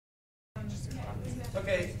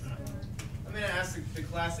Okay, I'm going to ask the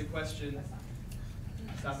classic question.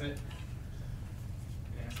 Stop it.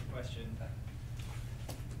 I'm going to ask the question.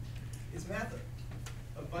 Is math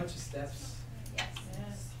a bunch of steps?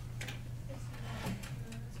 Yes.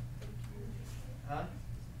 Huh?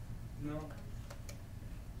 No?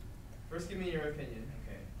 First give me your opinion.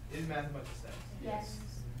 Okay. Is math a bunch of steps? Yes.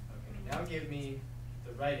 Okay. Now give me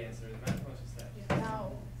the right answer. Is math a bunch of steps?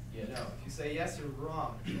 No. Yeah, no. If you say yes, you're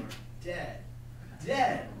wrong. You are dead.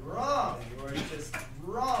 Dead. Wrong. You are just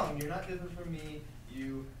wrong. You're not different from me.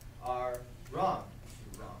 You are wrong.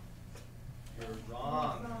 You're wrong. You're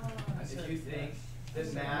wrong. If you think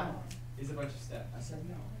that math is a bunch of steps. I said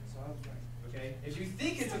no, so I was right. Okay? If you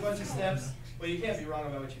think it's a bunch of steps, well, you can't be wrong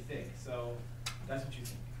about what you think. So that's what you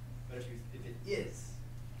think. But if it is,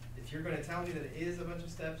 if you're going to tell me that it is a bunch of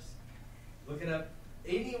steps, look it up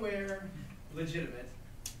anywhere legitimate.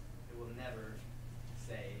 It will never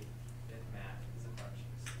say that math is a bunch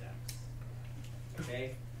of steps.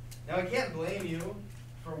 Okay? Now I can't blame you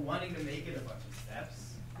for wanting to make it a bunch of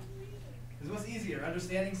steps. Because what's easier,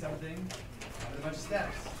 understanding something or a bunch of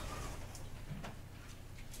steps?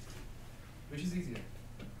 Which is easier?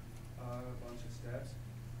 A bunch of steps.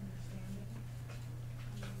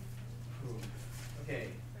 Okay,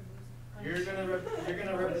 you're gonna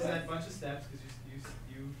represent a bunch of steps because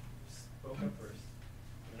you spoke up first.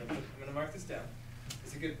 I'm gonna mark this down.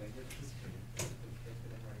 It's a good thing. You're participating. I'm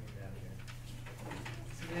marking it down here.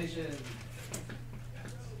 Explanation.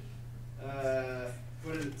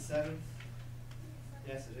 What is it? 7th?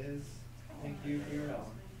 Yes, it is. Thank you for your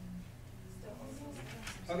help.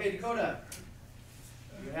 Okay, Dakota.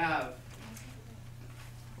 You have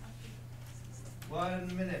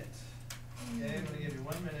 1 minute. Okay, I'm going to give you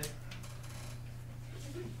 1 minute.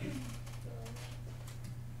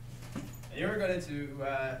 And you're going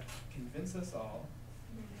to convince us all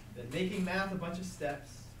that making math a bunch of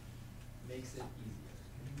steps makes it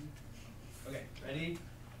easier. Okay, ready?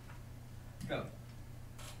 Go.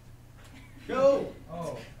 Go!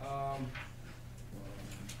 Oh,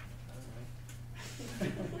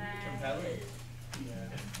 Compelling? yeah.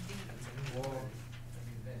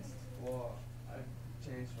 Well, I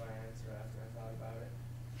changed my answer after I thought about it.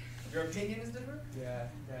 Your opinion is different? Yeah,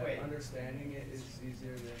 that Wait. understanding it is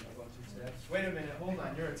easier than a bunch of steps. Wait a minute, hold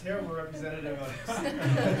on. You're a terrible representative of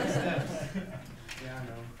steps. Yeah, I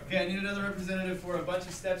know. Okay, I need another representative for a bunch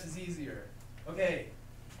of steps is easier. Okay.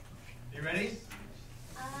 You ready?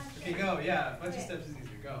 Okay, go. Yeah, a bunch of steps is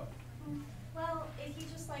easier. Go. Well, if you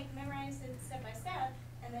just like memorize it step by step,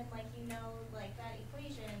 and then like you know like that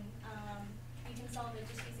equation, you can solve it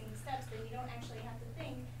just using the steps. Then you don't actually have to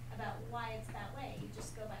think about why it's that way. You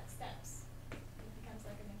just go by the steps. It becomes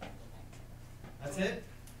like a mechanical thing. That's it?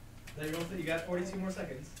 There you go. You got 42 more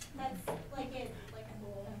seconds. That's like it, like a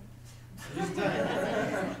whole. You're just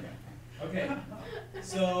done. Okay.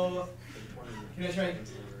 So, can I try?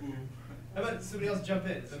 How about somebody else jump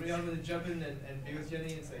in? Somebody else want to jump in and be with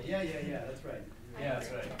Jenny and say, yeah, that's right. Yeah, that's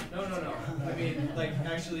right. No. I mean, like,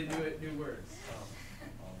 actually do it, new words.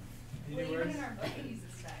 New words? Even in our book it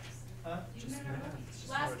uses steps. Huh? Even in our book.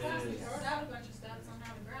 Last class we wrote out a bunch of steps on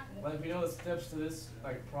how to graph it. Like, we know the steps to this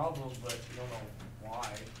problem, but we don't know why.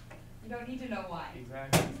 You don't need to know why.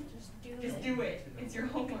 Exactly. Just do it. It's your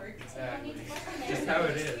homework. You don't need to look on there. Just how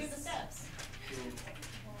it Just is. do the steps.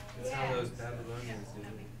 That's how those Babylonians did it.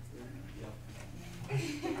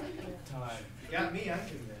 Time. You got me, I'm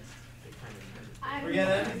convinced. They kind of Forget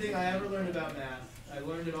everything I ever learned about math. I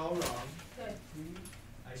learned it all wrong. Good.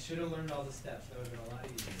 I should have learned all the steps. That would have been a lot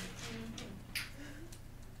easier.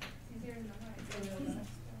 It's easier to memorize.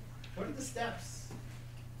 What are the steps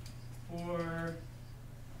for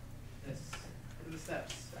this? What are the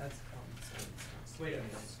steps? That's common sense. Wait a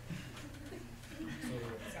minute.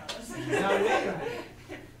 Now wait a minute.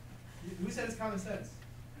 Who said it's common sense?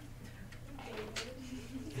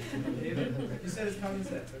 David? You said it's common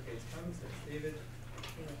sense. Okay, it's common sense. David, I'm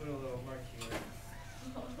gonna put a little mark here.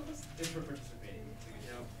 Just for participating.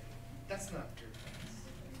 You know, that's not your class.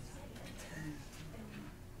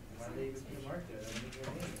 Why did they even put a mark there? That doesn't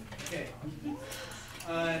mean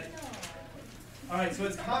okay. All right, so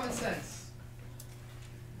it's common sense.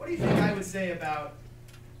 What do you think I would say about,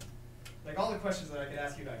 like, all the questions that I could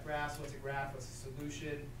ask you about graphs? What's a graph? What's a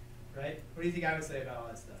solution? Right? What do you think I would say about all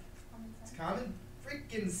that stuff? It's common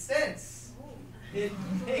freaking sense. It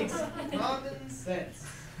makes common sense.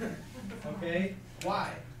 Okay?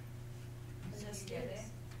 Why? Just get it.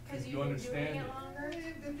 Because you understand it.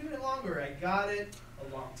 I've been doing it longer. I got it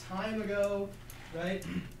a long time ago, right?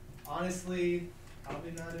 Honestly,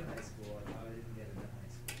 probably not in high school. I probably didn't get it in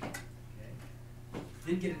high school. Okay?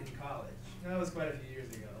 Did get it in college. That was quite a few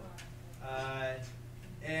years ago.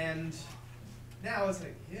 And now it's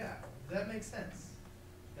like, yeah, that makes sense.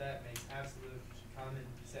 That makes absolute common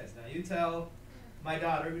sense. Now you tell my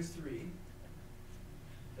daughter, who's 3,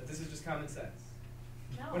 that this is just common sense.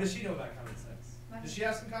 No. What does she know about common sense? Does she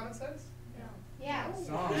have some common sense? No. Yeah. Some.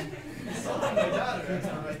 Some, my daughter. I'm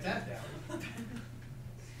gonna write that down.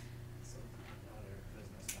 So my daughter does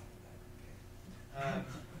not stop at that.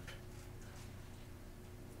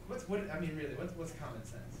 Okay. I mean, really, what's common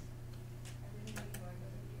sense?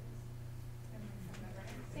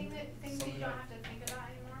 Things that you don't have to think about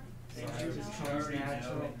anymore. Things So you it just just know. comes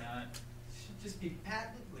natural. Should just be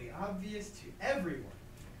patently obvious to everyone,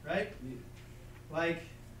 right? Like,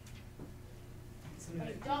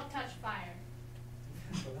 Like, don't touch fire.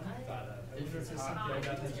 the one I thought of. I wonder if there's If it's something hot. about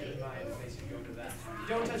that in mind that makes you go to that.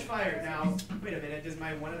 Don't touch fire. Now, wait a minute. Does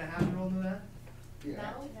my 1.5-year-old know that?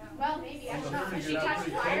 No? Well, maybe, I don't know. Has she Figure it out touched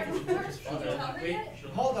pretty fire quickly. before? Wait,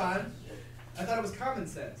 hold on. I thought it was common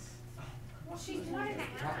sense. Well, she's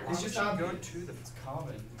 1.5. It's just Go obvious. to the. It's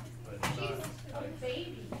common, but She's not a like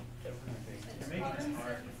baby. everything. You're making this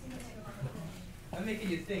hard. I'm making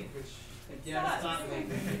you think, which, yeah, it's not like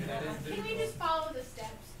that is Can we difficult. just follow the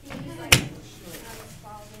steps? Can we just like,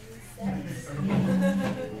 follow the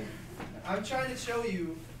steps? I'm trying to show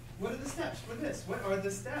you, what are the steps for this? What are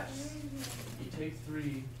the steps? You take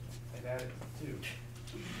 3 and add it to 2.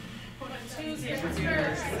 Two's here. What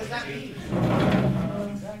does that mean?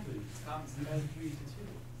 Exactly. You add 3 to 2.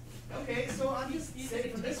 Okay, so I'm just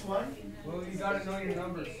saying for this one, Well, you gotta know your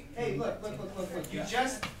numbers. hey, look. You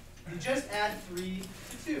just add 3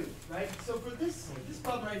 to 2, right? So for this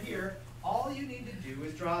problem right here, all you need to do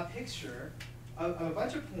is draw a picture of a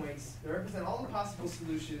bunch of points that represent all the possible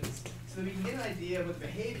solutions so that we can get an idea of what the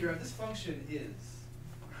behavior of this function is.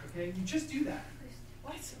 Okay, you just do that.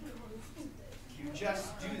 You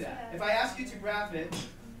just do that. If I ask you to graph it,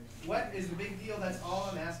 what is the big deal? That's all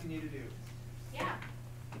I'm asking you to do. Yeah,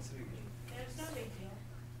 What's the big deal? there's no big deal.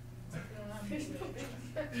 There's no big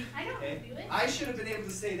deal. I know how to Okay? do it. I should have been able to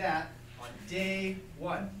say that on day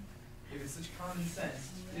 1. If it's such common sense.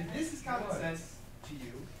 If this is common sense to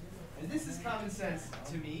you, and this is common sense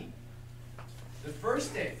to me, the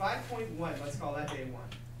first day, 5.1, let's call that day 1.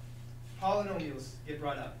 Polynomials get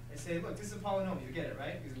brought up. I say, look, this is a polynomial, you get it,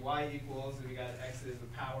 right? Because y equals, and we got x's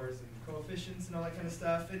with powers and coefficients and all that kind of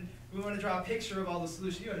stuff, and we want to draw a picture of all the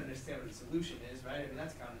solutions. You don't understand what a solution is, right? I mean,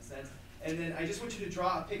 that's common sense. And then I just want you to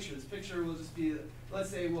draw a picture. This picture will just be, let's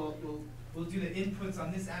say we'll do the inputs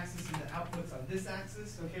on this axis and the outputs on this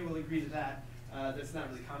axis. Okay, we'll agree to that. That's not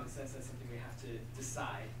really common sense. That's something we have to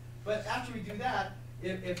decide. But after we do that,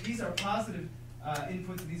 if these are positive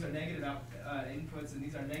inputs and these are negative inputs and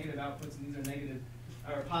these are negative outputs and these are negative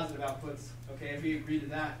or positive outputs, okay, if we agree to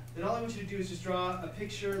that, then all I want you to do is just draw a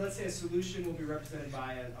picture. Let's say a solution will be represented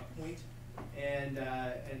by a point, and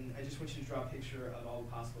I just want you to draw a picture of all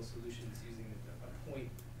the possible solutions using a point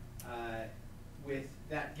with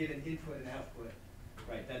that given input and output,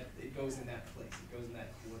 right? That it goes in that place, it goes in that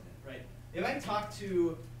coordinate, right? If I talk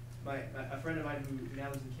to a friend of mine who now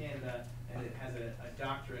lives in Canada and has a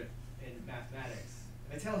doctorate in mathematics,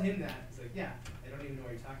 and I tell him that, he's like, yeah, I don't even know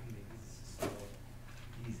what you're talking to me. This is so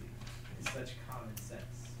easy. It's such common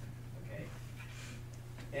sense, okay?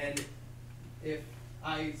 And if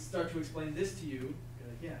I start to explain this to you, you're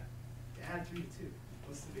like, yeah, add 3 to 2.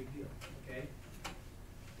 What's the big deal, okay?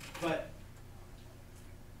 But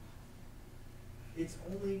it's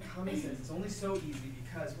only common sense. It's only so easy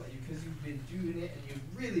because what? Because you've been doing it, and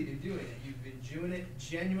you've really been doing it. You've been doing it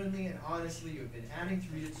genuinely and honestly. You've been adding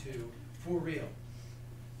 3 to 2 for real.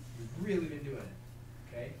 You've really been doing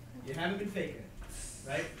it, okay? You haven't been faking it,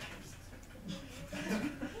 right?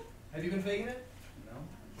 Have you been faking it?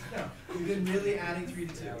 No? No. You've been really adding 3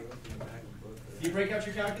 to 2. Yeah, we looked in the back of both of Do you break out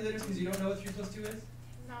your calculators because you don't know what 3 plus 2 is?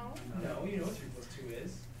 No. No, you know what 3 plus 2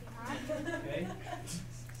 is. Yeah. Okay?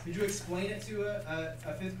 Did you explain it to a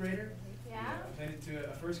 5th grader? Yeah. Explain it to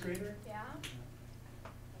a 1st grader? Yeah.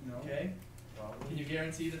 No? Okay? Probably. Can you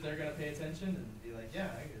guarantee that they're going to pay attention and be like, yeah,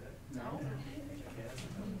 I get it? No? Okay, that's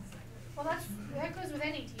a Well, that goes with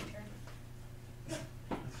any teacher.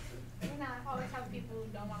 You not always have people who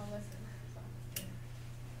don't want to listen.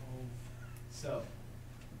 So,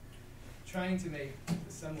 trying to make the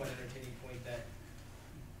somewhat entertaining point that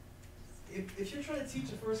if you're trying to teach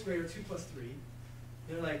a 1st grader 2 plus 3,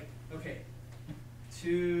 they're like, okay,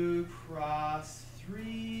 2 cross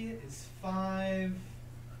 3 is 5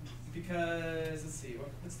 because, let's see,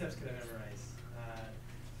 what steps could I memorize?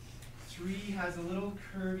 3 has a little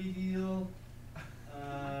curvy deal,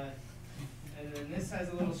 and then this has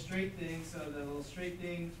a little straight thing, so the little straight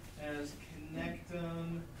thing has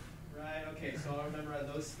connectum, right? Okay, so I'll remember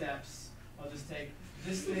those steps I'll just take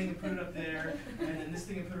this thing and put it up there, and then this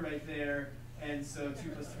thing and put it right there, and so 2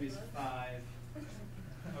 plus 3 is 5.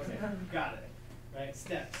 Okay, got it. Right,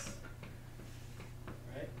 steps.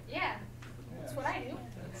 Right? Yeah, that's what I do.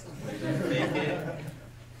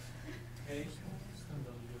 Okay.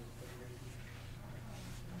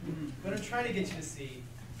 What I'm trying to get you to see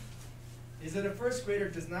is that a first grader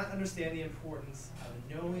does not understand the importance of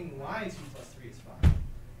knowing why 2 plus 3 is 5.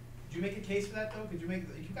 Could you make a case for that though? Could you make,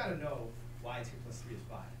 you gotta know why 2 plus 3 is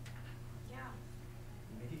 5. Yeah.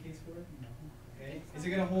 Make a case for it? Okay. Is it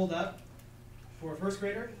gonna hold up for a first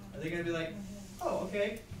grader? Are they gonna be like, oh,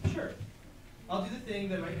 okay, sure. I'll do the thing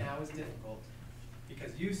that right now is difficult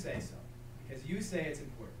because you say so. Because you say it's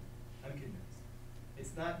important. I'm convinced.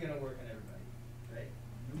 It's not gonna work on everybody, right?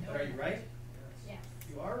 But are you right? Yes.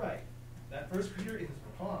 You are right. That first grader is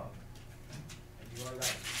wrong. And you are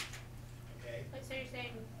right. Okay? Like, so you're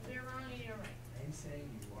saying we're wrong and you're right. I'm saying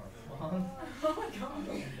you are wrong. Oh my God.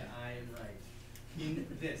 And I am right. In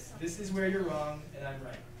this. This is where you're wrong and I'm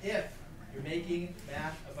right. If you're making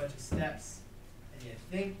math a bunch of steps and you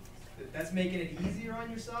think that that's making it easier on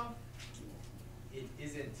yourself, it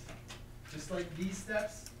isn't. Just like these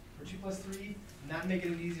steps for 2 plus 3, not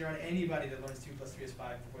making it easier on anybody that learns 2 plus 3 is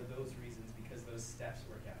 5 for those reasons, because those steps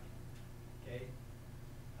work out. Okay?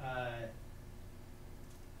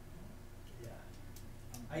 Yeah.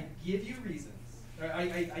 I give you reasons. Or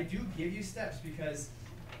I do give you steps because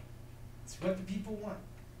it's what the people want.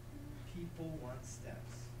 People want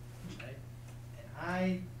steps. Right? And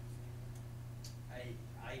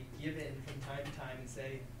I give in from time to time and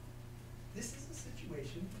say, this is a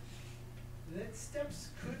situation that steps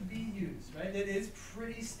could be used, right? It is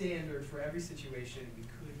pretty standard for every situation we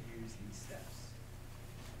could use these steps.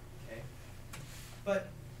 Okay? But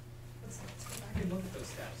let's go back and look at those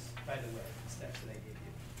steps, by the way, the steps that I gave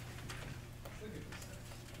you. Look at those steps.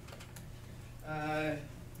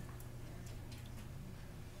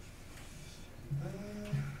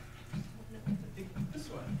 I think this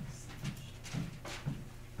one.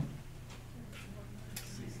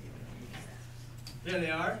 There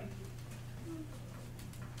they are.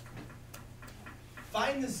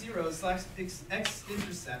 Find the zeros slash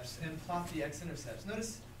x-intercepts and plot the x-intercepts.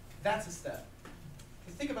 Notice that's a step.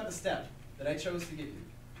 But think about the step that I chose to give you.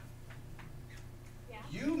 Yeah.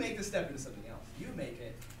 You make the step into something else. You make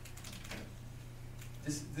it.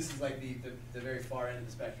 This is like the very far end of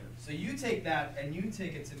the spectrum. So you take that and you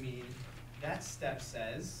take it to mean that step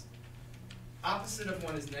says opposite of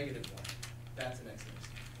 1 is negative 1. That's an x-intercept.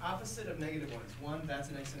 Opposite of negative 1 is 1, that's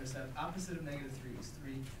an x-intercept. Opposite of negative 3 is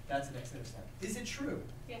 3, that's an x-intercept. Is it true?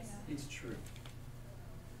 Yes. It's true.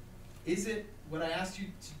 Is it what I asked you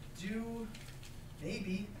to do?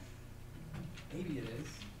 Maybe. Maybe it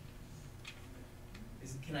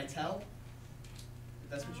is. Can I tell that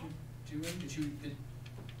that's what you're doing?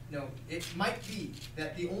 No, it might be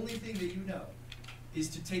that the only thing that you know is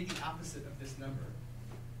to take the opposite of this number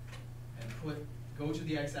and go to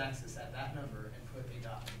the x-axis at that number and put a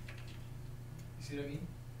dot. You see what I mean?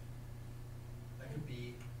 That could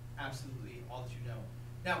be absolutely all that you know.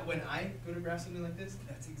 Now, when I photograph something like this,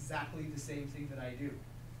 that's exactly the same thing that I do.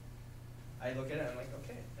 I look at it and I'm like,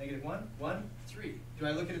 okay, negative 1, 1, 3. Do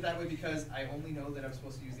I look at it that way because I only know that I'm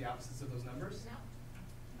supposed to use the opposites of those numbers? No.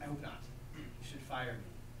 I hope not. You should fire me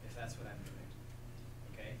if that's what I'm doing.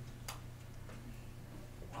 Okay?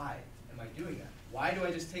 Why am I doing that? Why do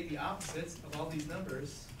I just take the opposites of all these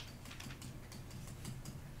numbers?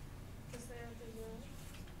 Because they're the zeros.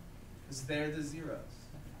 Because they're the zeros.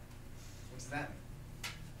 What does that mean?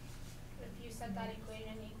 If you set that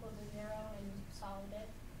equation equal to 0 and solved it.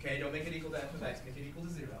 Okay, don't make it equal to f of x, make it equal to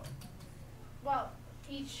 0. Well,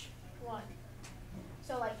 each one.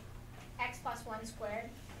 So like x plus 1 squared,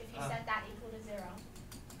 if you set that equal to 0.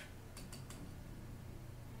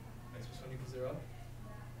 X plus 1 equals 0?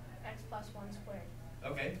 X plus 1 squared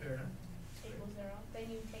Okay, fair enough. equals 0. Then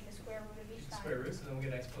you take the square root of each side. Square root, so then we'll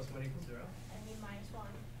get x plus 1 equals 0. And you minus 1.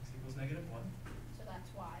 X equals negative 1. So that's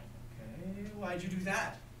why. Okay, why'd you do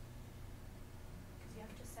that? Because you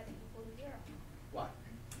have to set it equal to 0. Why?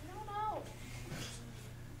 I don't know.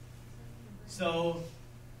 So,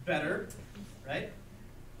 better, right?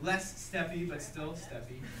 Less steppy, but still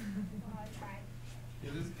steppy. Well, I tried.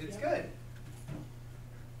 It's good.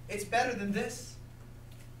 It's better than this.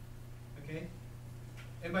 Okay?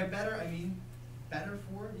 And by better, I mean better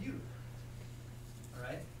for you. All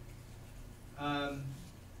right?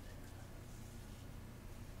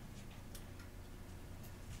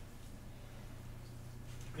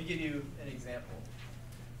 Let me give you an example.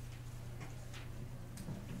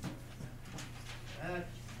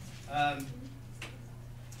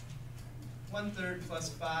 1/3 plus plus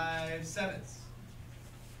 5 sevenths.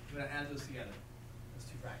 I'm going to add those together, those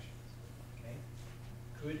two fractions. Okay?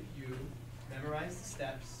 Could you memorize the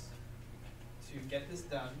steps to get this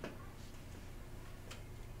done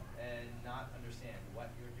and not understand what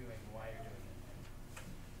you're doing, why you're doing it?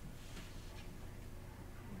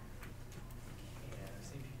 And I've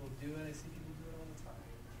seen people do it. I see people do it all the time.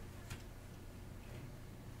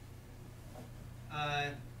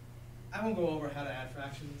 Okay. I won't go over how to add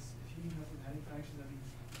fractions. If you need help with adding fractions, I'd be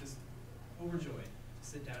just overjoyed to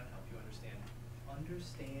sit down and help you understand.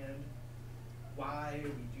 Understand why we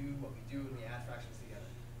do what we do when we add fractions together.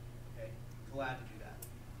 Okay? Glad to do that.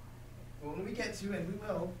 But when we get to, and we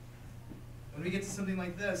will, when we get to something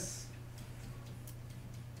like this,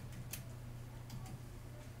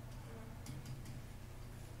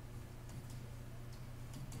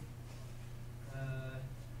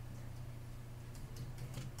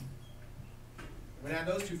 we're going to add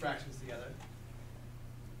those two fractions together.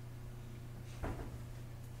 Do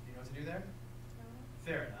you know what to do there? No.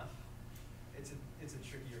 Fair enough. It's a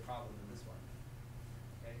trickier problem than this one.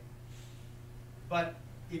 Okay? But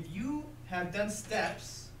if you have done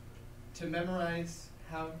steps to memorize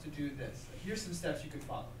how to do this, here's some steps you could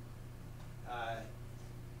follow.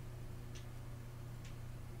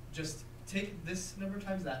 Just take this number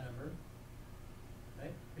times that number,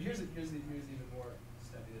 right? But here's even more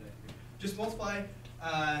steppy that I can do. Just multiply,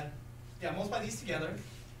 multiply these together.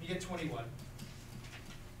 You get 21.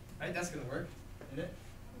 Right? That's gonna work, isn't it?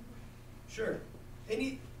 Sure.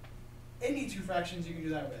 Any two fractions you can do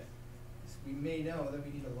that with. We may know that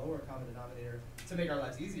we need a lower common denominator to make our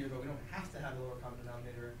lives easier, but we don't have to have a lower common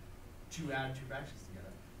denominator to add two fractions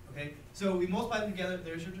together. Okay? So we multiply them together,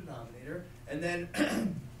 there's your denominator, and then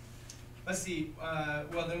let's see,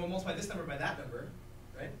 well then we'll multiply this number by that number,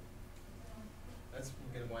 right? That's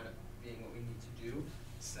gonna wind up being what we need to do,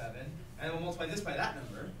 7. And then we'll multiply this by that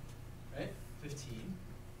number, right? 15.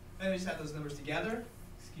 And we just add those numbers together,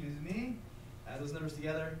 excuse me, add those numbers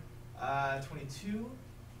together, 22.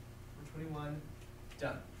 21,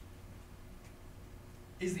 done.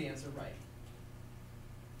 Is the answer right?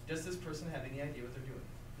 Does this person have any idea what they're doing?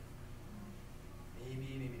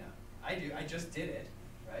 Maybe, maybe not. I do. I just did it,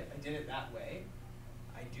 right? I did it that way.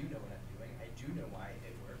 I do know what I'm doing. I do know why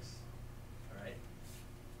it works. All right?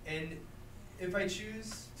 And if I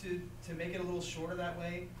choose to make it a little shorter that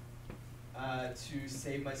way, to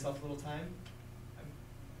save myself a little time, I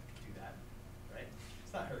can do that, right?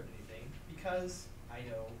 It's not hurting anything because I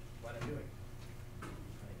know what I'm doing.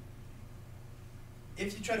 Right?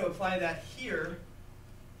 If you try to apply that here,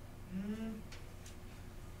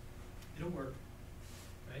 it'll work,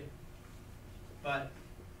 right? But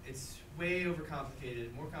it's way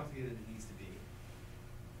overcomplicated, more complicated than it needs to be.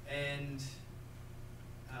 And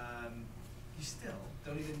you still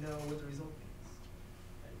don't even know what the result means.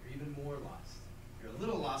 Right? You're even more lost. You're a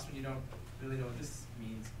little lost when you don't really know what this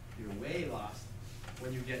means. You're way lost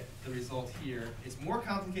when you get the result here. It's more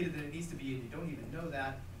complicated than it needs to be, and you don't even know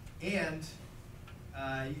that, and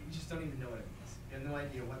you just don't even know what it means. You have no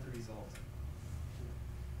idea what the result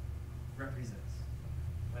represents,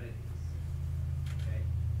 what it is, okay?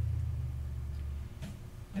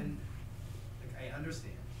 And like, I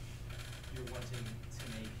understand you're wanting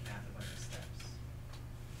to make math a bunch of steps.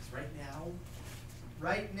 Because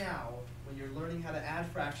right now, when you're learning how to add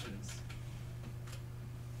fractions,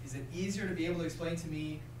 is it easier to be able to explain to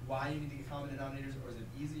me why you need to get common denominators, or is it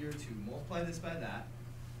easier to multiply this by that,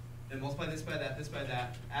 then multiply this by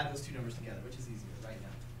that, add those two numbers together? Which is easier right now?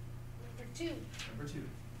 Number 2. Number 2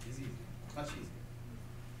 is easier, much easier,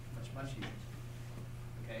 much easier,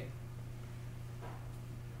 okay?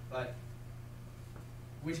 But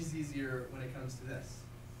which is easier when it comes to this?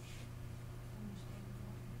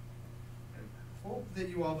 I hope that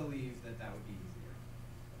you all believe that that would be easier,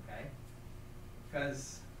 okay?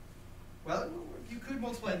 Because, well, you could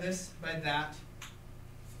multiply this by that,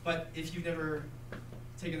 but if you've never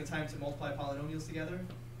taken the time to multiply polynomials together,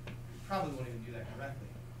 you probably won't even do that correctly.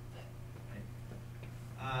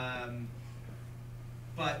 Right?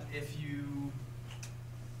 But if you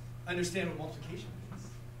understand what multiplication means,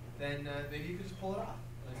 then maybe you could just pull it off.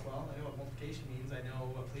 Like, well, I know what multiplication means, I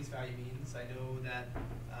know what place value means, I know that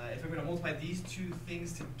if I'm going to multiply these two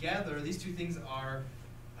things together, these two things are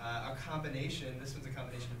a combination. This one's a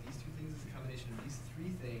combination of these two things, it's a combination of these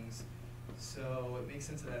three things. So it makes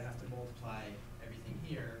sense that I'd have to multiply everything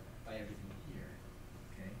here by everything here.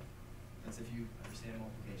 Okay? That's if you understand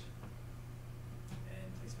multiplication and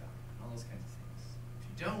place value and all those kinds of things. If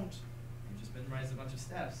you don't, you just memorize a bunch of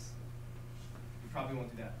steps, you probably won't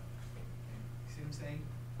do that. Okay? You see what I'm saying?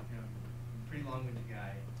 You know, I'm a pretty long-winded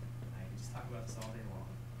guy. I can just talk about this all day long.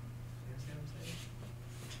 You understand what I'm saying?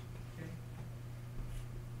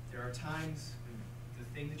 there are times when the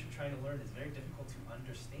thing that you're trying to learn is very difficult to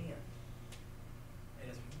understand. And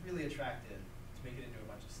it's really attractive to make it into a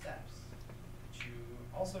bunch of steps that you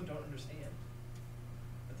also don't understand,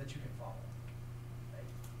 but that you can follow. Right?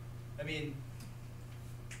 I mean,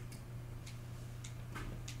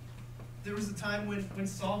 there was a time when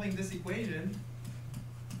solving this equation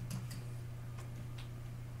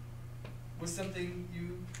was something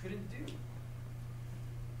you couldn't do.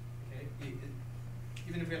 Okay?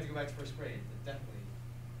 Even if we have to go back to first grade, but definitely,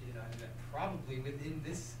 probably within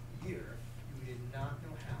this year, you did not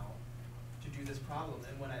know how to do this problem.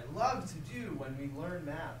 And what I love to do when we learn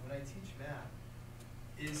math, when I teach math,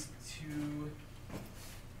 is to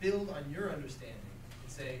build on your understanding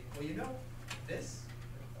and say, well, you know, this,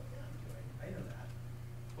 I know that.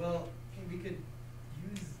 Well, okay, we could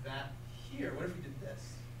use that here. What if we did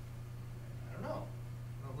this? I don't know.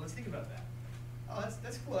 Well, let's think about that. Oh,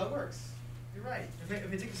 that's cool. That works. You're right. If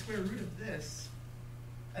I take the square root of this,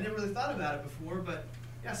 I never really thought about it before, but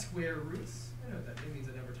yeah, square roots. I know what that means.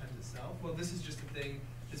 It never times itself. Well, this is just a thing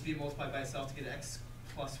that's being multiplied by itself to get x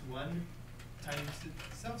plus 1 times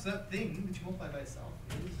itself. So that thing that you multiply by itself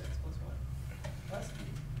is x plus 1 plus b.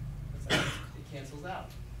 What's that? It cancels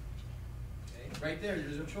out. Okay? Right there,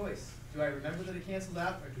 there's a choice. Do I remember that it cancels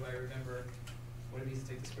out, or do I remember what it means to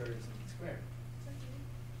take the square root of something squared?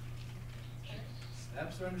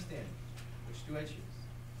 Steps or understanding? Which do I choose?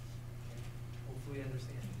 Okay. Hopefully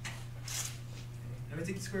understanding. Okay. If I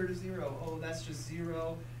take the square root of 0, oh, that's just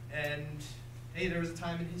 0. And hey, there was a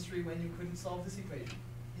time in history when you couldn't solve this equation.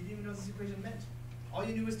 You didn't even know what this equation meant. All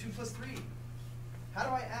you knew was 2 plus 3. How do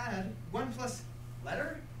I add 1 plus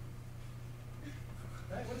letter?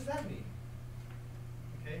 Right? What does that mean?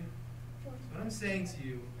 Okay? So what I'm saying to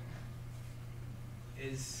you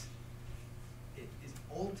is it is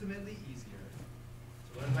ultimately easier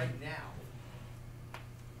to learn right now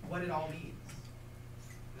what it all means.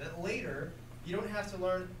 That later, you don't have to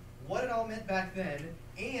learn what it all meant back then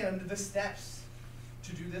and the steps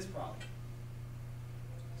to do this problem.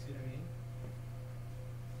 See what I mean?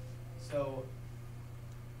 So,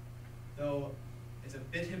 though it's a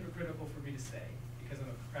bit hypocritical for me to say, because I'm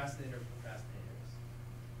a procrastinator of procrastinators,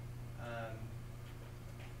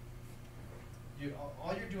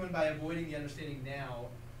 all you're doing by avoiding the understanding now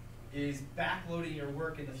is backloading your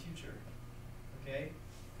work in the future. Okay?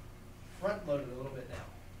 Front load it a little bit now.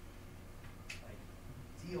 Like,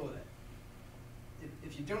 deal with it.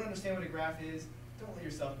 If you don't understand what a graph is, don't let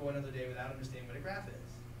yourself go another day without understanding what a graph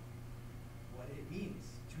is. What it means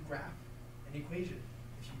to graph an equation.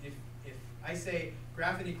 If I say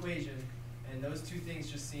graph an equation, and those two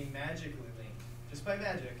things just seem magically linked, just by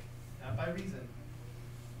magic, not by reason,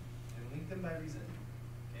 and link them by reason,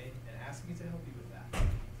 okay? And ask me to help you with that.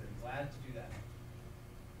 I'm glad to do that.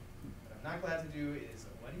 What I'm not glad to do is,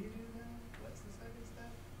 what do you do now? What's the second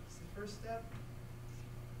step? What's the first step?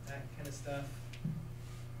 That kind of stuff.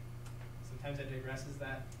 Sometimes it digresses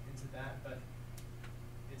that into that, but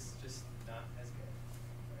it's just not as good,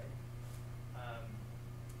 right?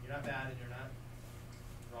 You're not bad and you're not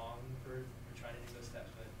wrong for trying to do those steps,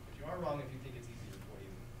 but you are wrong if you think it's easier for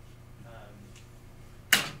you.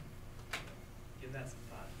 Give that some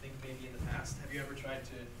thought. Think maybe in the past, have you ever tried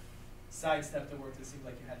to sidestep the work that seemed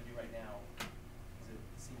like you had to do right now? Does it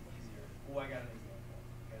seem easier? Oh, I got an example.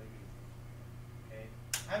 Okay?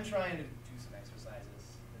 I'm trying to do some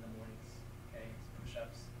exercises in the mornings, okay? Some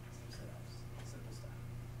push-ups, some sit-ups, simple stuff,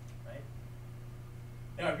 right?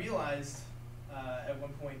 Now I realized at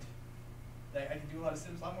one point that I could do a lot of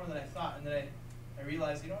sit-ups, a lot more than I thought, and then I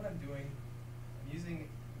realized, you know what I'm doing? I'm using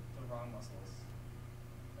the wrong muscles,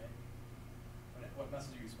 right? What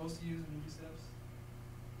muscles are you supposed to use when you do sit-ups?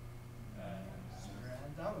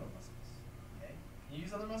 Abdominal muscles, okay? Can you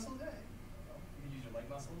use other muscles? Yeah. You can use your leg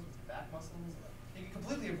muscles with your back muscles. You can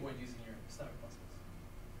completely avoid using your stomach muscles,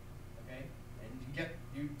 okay? And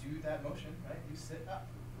you do that motion, right? You sit up,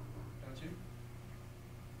 don't you?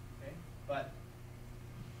 Okay, but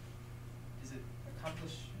does it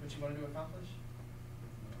accomplish what you want to accomplish?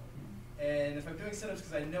 And if I'm doing sit-ups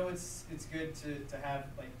because I know it's good to have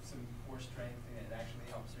like some core strength and it actually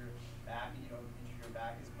helps your back and you don't injure your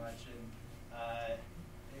back as much, and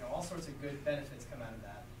all sorts of good benefits come out of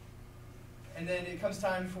that. And then it comes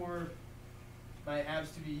time for my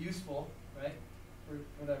abs to be useful, right? For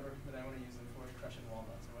whatever that I want to use them for, crushing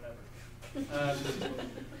walnuts or whatever.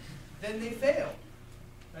 Then they fail,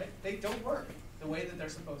 right? They don't work the way that they're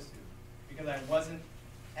supposed to, because I wasn't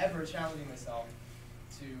ever challenging myself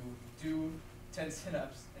to do 10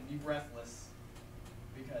 sit-ups and be breathless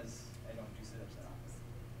because I don't do sit-ups at all.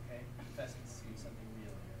 Okay? I'm confessing to you something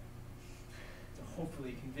real here. To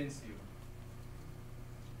hopefully convince you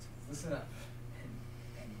to listen up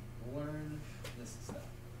and learn this stuff.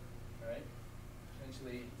 All right?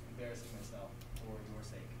 Potentially embarrassing myself for your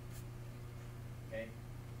sake. Okay?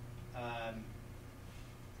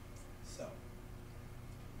 So,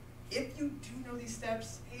 if you do know these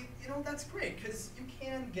steps, hey, you know, that's great, because you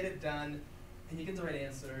can get it done, and you get the right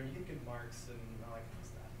answer, and you get good marks, and all that kind of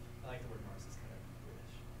stuff. I like the word marks, it's kind of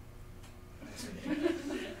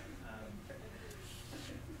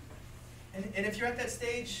British. And if you're at that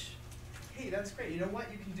stage, hey, that's great. You know what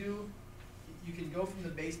you can do? You can go from the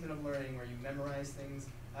basement of learning, where you memorize things,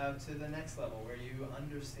 to the next level, where you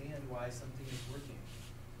understand why something is working.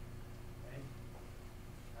 Right?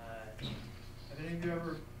 Have any of you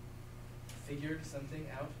ever figured something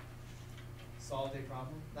out, solved a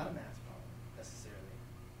problem? Not a math problem, necessarily.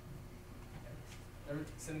 Okay.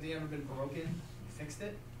 Something ever been broken, you fixed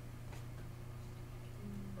it?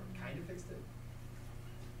 Or kind of fixed it?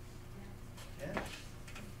 Yeah?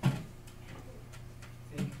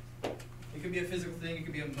 Think. It could be a physical thing, it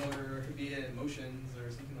could be a motor, it could be emotions or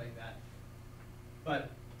something like that. But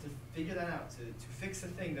to figure that out, to fix a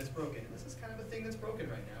thing that's broken, and this is kind of a thing that's broken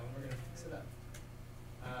right now, and we're going to fix it up.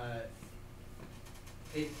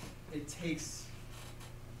 It takes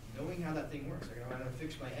knowing how that thing works. Like, when I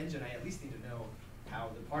fix my engine, I at least need to know how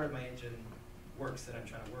the part of my engine works that I'm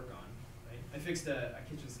trying to work on. Right? I fixed a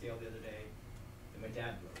kitchen scale the other day that my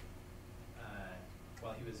dad broke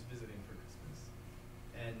while he was visiting for Christmas.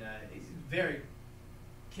 And he's a very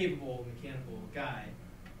capable mechanical guy.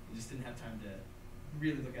 He just didn't have time to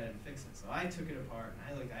really look at it and fix it. So I took it apart, and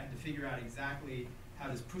I had to figure out exactly how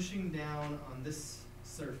does pushing down on this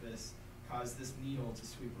surface cause this needle to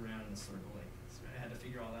sweep around in a circle like this. Right? I had to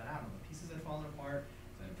figure all that out. And the pieces had fallen apart,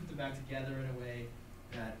 so I put them back together in a way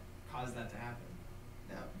that caused that to happen.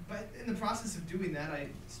 Now, but in the process of doing that, I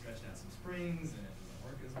stretched out some springs, and it doesn't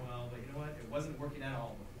work as well. But you know what? It wasn't working at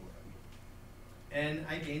all before. And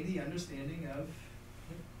I gained the understanding of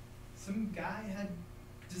some guy had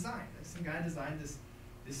designed. Some guy designed this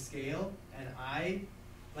scale, and I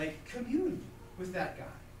communed with that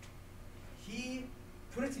guy. He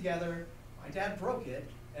put it together. My dad broke it,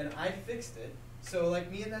 and I fixed it. So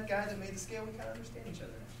me and that guy that made the scale, we kind of understand each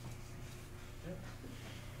other now. Yeah.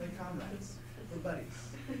 Like comrades. We're buddies.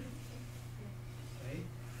 Okay?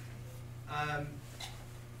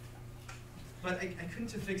 But I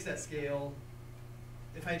couldn't have fixed that scale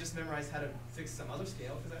if I just memorized how to fix some other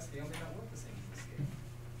scale, because that scale may not work the same as this scale.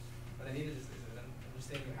 What I needed is an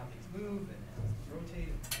understanding of how things move and how things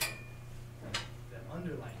rotate, and the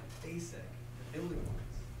underlying, basic, the building blocks.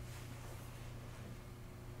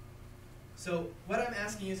 So what I'm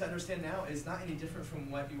asking you to understand now is not any different from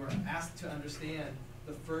what you were asked to understand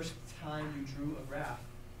the first time you drew a graph.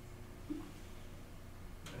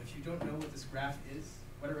 But if you don't know what this graph is,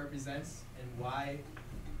 what it represents, and why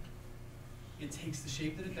it takes the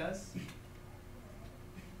shape that it does, you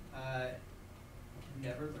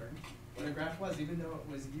never learned what a graph was, even though it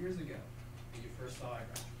was years ago when you first saw a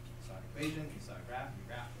graph. You saw an equation, you saw a graph, you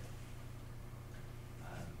graphed it.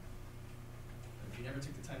 But if you never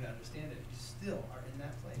took the time to understand it, you still are in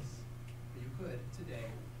that place where you could, today,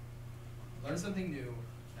 learn something new,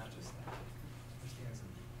 not just that. Understand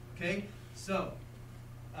something. Okay? So,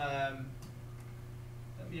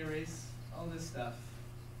 let me erase all this stuff.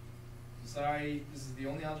 I'm sorry, this is the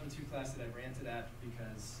only Algebra 2 class that I've ranted at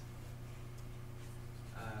because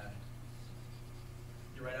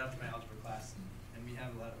you're right after my algebra class, and we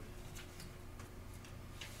have a lot of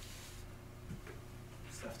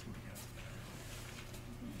stuff to work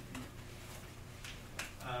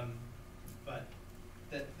out.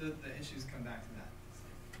 But the issues come back to that. It's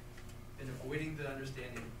been avoiding the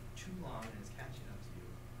understanding too long, and it's catching up to you.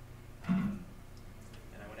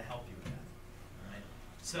 And I want to help you with that. All right?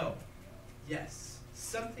 So, yes,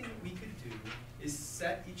 something we could do is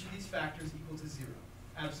set each of these factors equal to 0.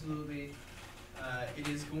 Absolutely. It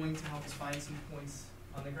is going to help us find some points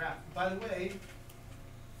on the graph. By the way,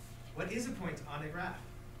 what is a point on a graph?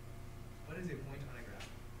 What is a point on a graph?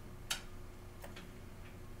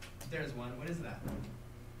 There's one. What is that?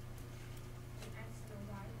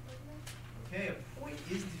 Okay, a point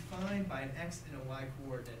is defined by an x and a y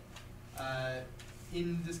coordinate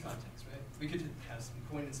in this context, right? We could have some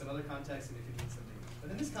point in some other context, and it could mean something else.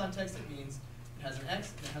 But in this context, it means it has an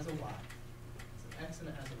x and it has a y. It's an x and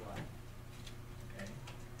it has a y. Okay.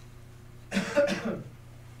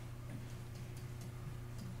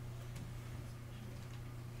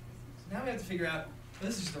 So now we have to figure out, well,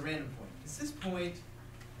 this is just a random point. Does this point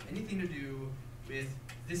have anything to do with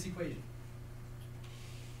this equation?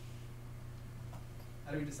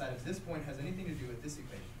 How do we decide if this point has anything to do with this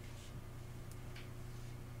equation?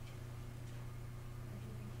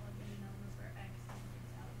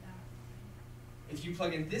 If you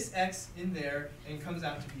plug in this x in there and it comes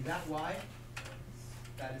out to be that y,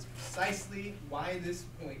 that is precisely why this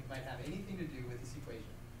point might have anything to do with this equation.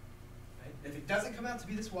 Right? If it doesn't come out to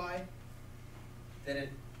be this y, then it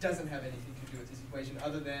doesn't have anything to do with this equation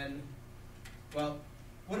other than, well,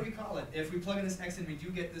 what do we call it? If we plug in this x and we do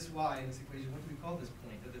get this y in this equation, what do we call this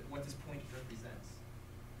point, or what this point represents?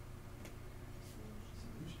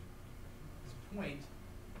 Solution. This point,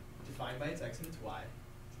 defined by its x and its y,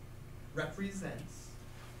 represents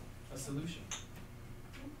a solution.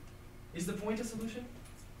 Is the point a solution?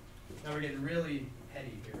 Now we're getting really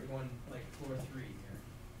heady here. We're going like floor 3 here.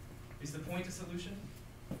 Is the point a solution?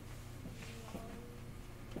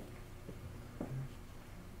 Point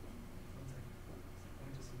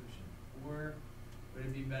a solution. Or would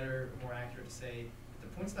it be better, more accurate to say that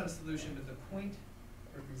the point's not a solution, but the point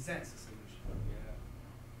represents a solution?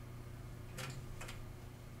 Okay.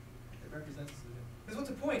 It represents a solution. Because what's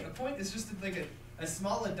a point? A point is just like as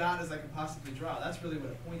small a dot as I can possibly draw. That's really what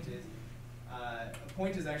a point is. A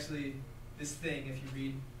point is actually this thing, if you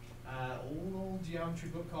read old geometry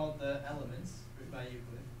book called The Elements, written by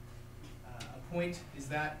Euclid. A point is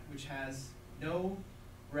that which has no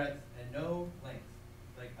breadth and no length.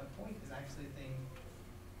 Like a point is actually a thing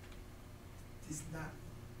is not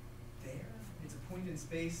there. It's a point in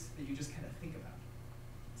space that you just kind of think about.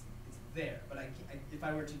 It's there, but if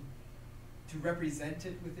I were to represent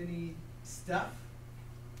it with any stuff,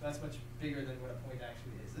 that's much bigger than what a point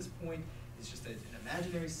actually is. This point is just an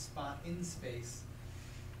imaginary spot in space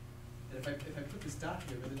that if I put this dot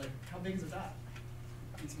here, really, like, how big is a dot?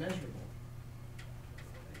 It's measurable.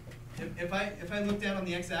 If I look down on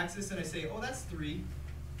the x-axis and I say, oh, that's 3,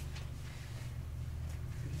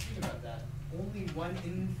 if you think about that, only one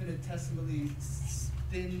infinitesimally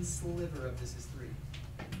thin sliver of this is 3.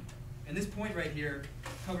 And this point right here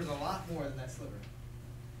covers a lot more than that sliver.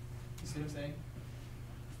 You see what I'm saying?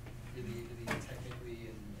 Really technically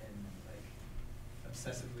and like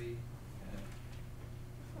obsessively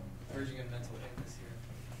verging on mental illness here.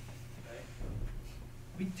 Right?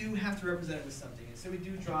 We do have to represent it with something, and so we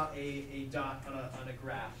do draw a dot on a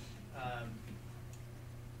graph.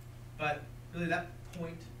 But really, that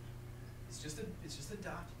point is just a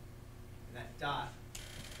dot, and that dot,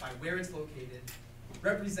 by where it's located,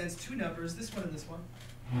 represents 2 numbers, this one and this one.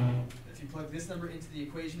 If you plug this number into the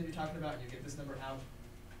equation that you're talking about, and you get this number out,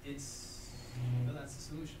 well, that's the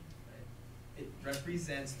solution, right? It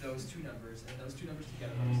represents those 2 numbers, and those 2 numbers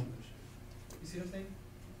together are the solution. You see what I'm saying?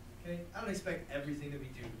 Okay? I don't expect everything that we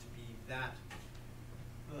do to be that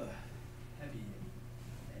heavy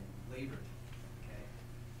and labored, okay?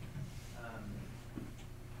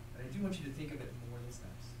 But I do want you to think of it more than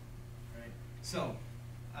steps, right? So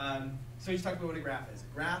you talked about what a graph is. A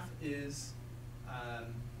graph is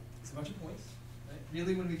it's a bunch of points, right?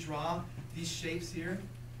 Really, when we draw these shapes here,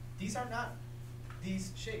 these are not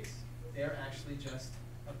these shapes. They're actually just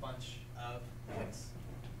a bunch of points,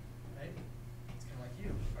 right? It's kind of like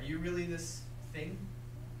you. Are you really this thing?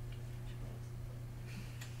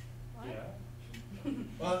 What? Yeah.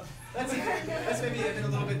 Well, that's maybe a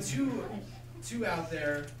little bit too out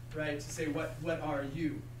there, right? To say what are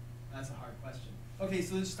you? That's a hard question. Okay,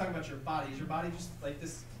 so let's just talk about your body. Is your body just like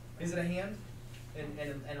this? Is it a hand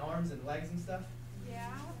and arms and legs and stuff?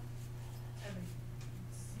 Yeah.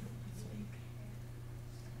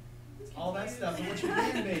 All that stuff. But what's your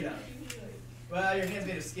hand made of? Well, your hand's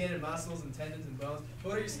made of skin and muscles and tendons and bones. But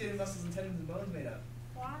what are your skin and muscles and tendons and bones made of?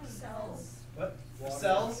 Cells. What? Water.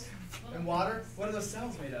 Cells and water? What are those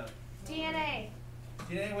cells made of? DNA.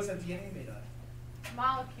 DNA? What's that DNA made of?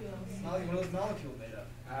 Molecules. What are those molecules made of?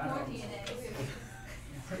 More Atoms. DNA.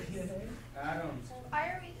 More DNA? Atoms. Why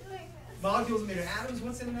are we doing this? Molecules are made of atoms.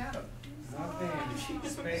 What's in an atom? Nothing.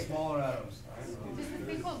 Space. Smaller atoms. There's a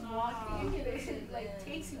thing called walking. It like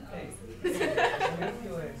takes you Hey.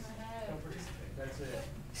 Nucleus. Don't participate. That's it.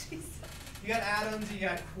 You got atoms, you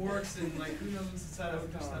got quarks, and like who knows what's inside of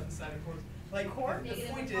stuff inside of quarks. Like the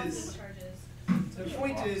point is,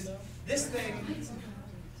 this thing,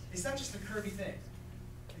 it's not just a curvy thing.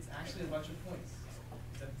 It's actually a bunch of points.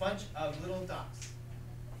 It's a bunch of little dots.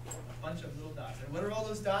 A bunch of little dots. And what are all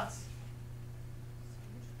those dots?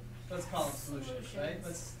 Let's call them solutions, right?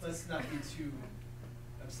 Let's not be too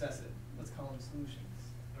obsessive. Let's call them solutions.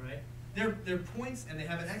 All right? They're points, and they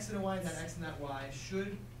have an x and a y, and that x and that y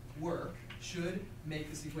should work, should make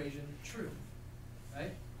this equation true,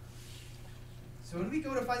 right? So when we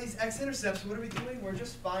go to find these x-intercepts, what are we doing? We're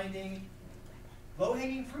just finding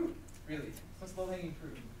low-hanging fruit, really. What's low-hanging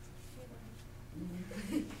fruit?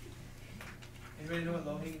 Anybody know what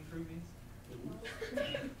low-hanging fruit means?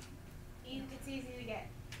 It's easy to get.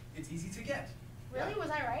 It's easy to get. Really? Yeah. Was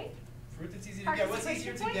I right? fruit that's easy to get. What's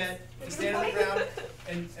easier to get? To stand on the Participation ground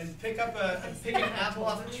points? and pick up pick an apple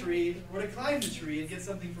off the tree, or to climb the tree and get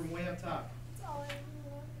something from way up top. That's all I ever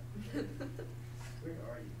want. Where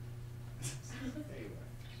are you? There you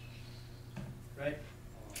are. Right?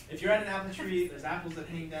 If you're at an apple tree, there's apples that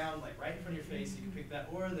hang down like right in front of your face, you can pick that,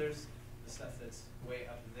 or there's the stuff that's way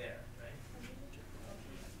up there, right?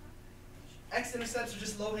 X-intercepts are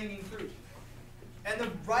just low-hanging fruit. And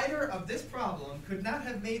the writer of this problem could not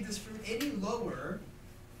have made this fruit any lower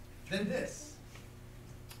than this.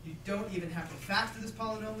 You don't even have to factor this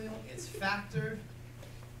polynomial, it's factored,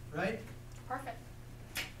 right? Perfect.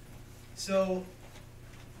 So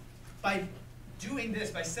by doing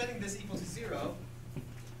this, by setting this equal to 0,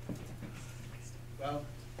 well,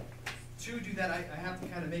 to do that, I have to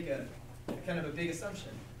kind of make a big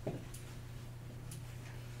assumption. Right?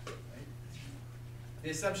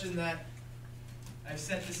 The assumption that I've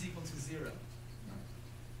set this equal to 0.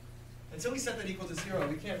 Until we set that equal to 0,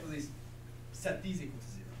 we can't really set these equal to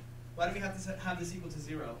 0. Why do we have to have this equal to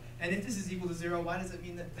 0? And if this is equal to 0, why does it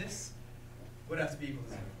mean that this would have to be equal to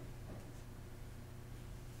 0?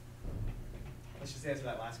 Let's just answer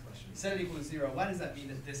that last question. We set it equal to 0. Why does that mean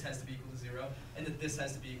that this has to be equal to 0, and that this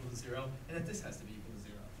has to be equal to 0, and that this has to be equal to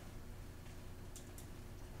 0?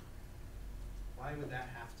 Why would that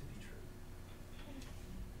have to be true?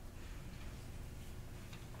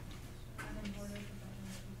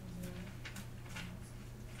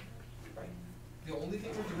 Right. The only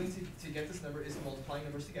thing we're doing to get this number is multiplying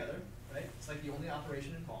numbers together, right? It's like the only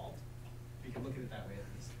operation involved. We can look at it that way at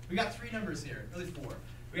least. We got 3 numbers here, really 4.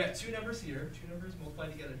 We got 2 numbers here, 2 numbers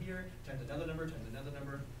multiplied together here, times another number,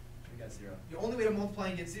 we got 0. The only way to multiply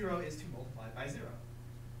and get 0 is to multiply by 0.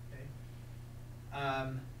 Okay?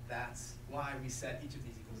 That's why we set each of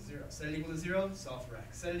these equal to 0. Set it equal to 0, solve for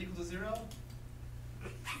x. Set it equal to 0,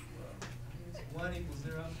 1 equals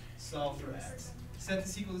 0, solve for x. Set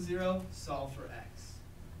this equal to 0, solve for x.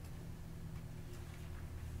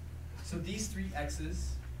 So these 3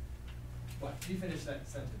 x's, what? Can you finish that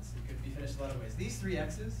sentence? It could be finished a lot of ways. These 3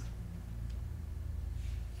 x's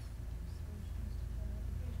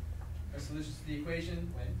are solutions to the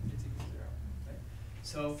equation when it's equal to 0. Right?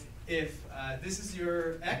 So if this is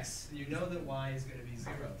your x, you know that y is going to be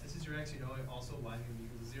 0. If this is your x, you know also y is going to be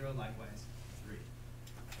equal to 0, likewise 3.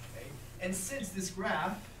 Okay? And since this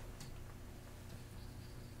graph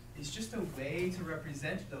is just a way to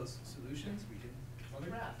represent those solutions, we can draw the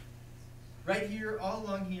graph. Right here, all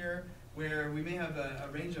along here, where we may have a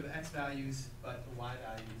range of x values, but the y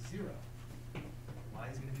value is 0. Y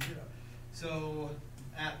is going to be 0. So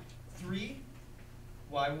at 3,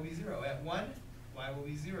 y will be 0. At 1, y will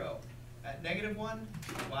be 0. At -1,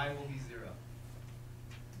 y will be 0.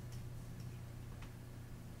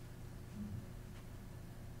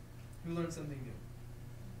 Who learned something new?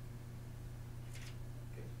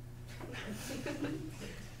 Good.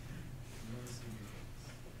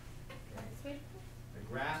 The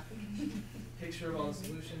graph, picture of all the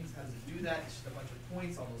solutions, how does it do that? It's just a bunch of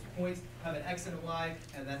points. All those points have an x and a y,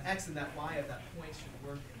 and that x and that y of that point should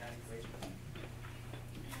work in that equation.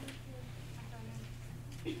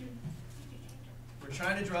 We're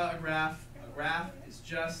trying to draw a graph. A graph is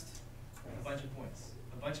just a bunch of points.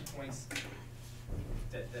 A bunch of points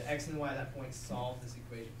that the x and y of that point solve this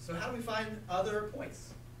equation. So how do we find other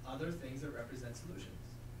points? Other things that represent solutions?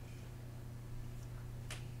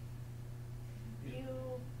 You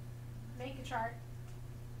make a chart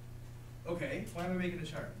Okay, why am I making a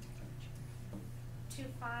chart? to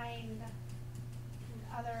find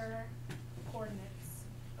other coordinates.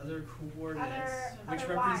 Other coordinates, which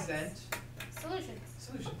other represent Solutions.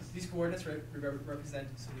 solutions. These coordinates represent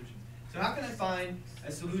solutions. So how can I find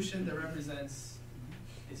a solution that represents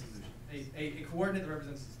a solution? A coordinate that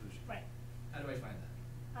represents a solution? Right. How do I find that?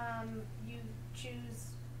 You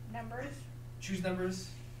choose numbers Choose numbers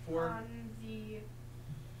for, on the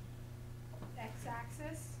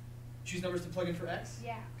x-axis. choose numbers to plug in for x?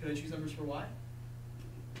 Yeah. Could I choose numbers for y?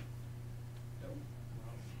 No.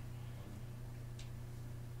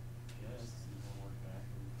 Yes, it'll work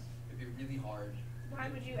backwards. It'd be really hard. Why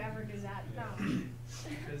would you ever do that? No.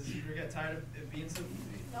 Because you get tired of it being so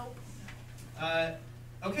easy. Nope.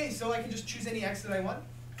 Okay, so I can just choose any x that I want?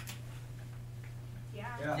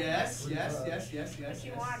 Yeah. Yeah. Yes, Pretty yes, much. yes, yes, yes, But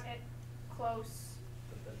you yes. want it close.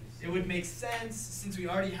 But that'd be It would make sense, since we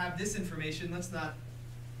already have this information, let's not,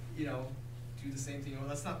 do the same thing. Well,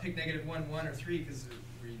 let's not pick -1, 1, or 3, because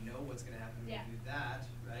we know what's going to happen when Yeah. we do that,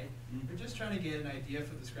 right? Mhm. We're just trying to get an idea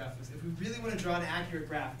for this graph. If we really want to draw an accurate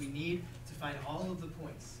graph, we need to find all of the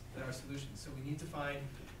points that are solutions. So we need to find,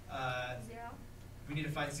 0. We need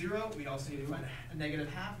to find 0, we also need to find a negative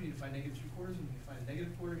half, we need to find negative 3/4, we need to find a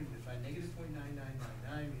negative quarter, we need to find negative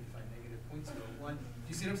 0.9999, we need to find negative 0.01. Do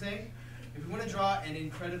you see what I'm saying? If we want to draw an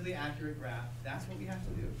incredibly accurate graph, that's what we have to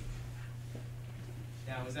do.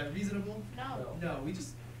 Now, is that reasonable? No. No, we're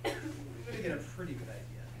gonna get a pretty good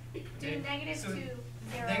idea. Do Okay? negative So 2,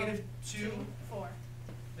 0, negative 2, 4,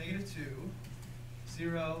 negative 2,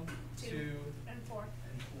 0, 2, 2, and 4.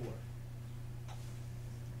 and 4.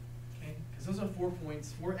 Okay, because those are 4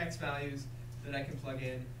 points, 4 x values that I can plug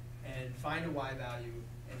in and find a y value,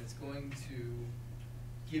 and it's going to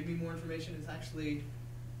give me more information. It's actually,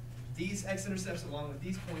 these x-intercepts along with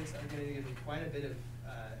these points are going to give me quite a bit of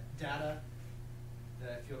data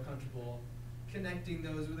that I feel comfortable connecting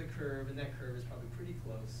those with a curve, and that curve is probably pretty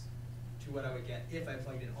close to what I would get if I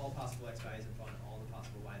plugged in all possible x values and found all the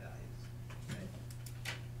possible y values. Okay?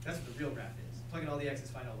 That's what the real graph is. Plug in all the x's,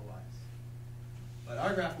 find all the y's. But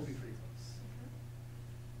our graph will be pretty close.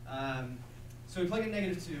 So we plug in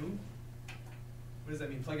negative 2. What does that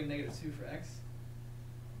mean? Plug in negative 2 for x?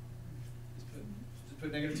 Just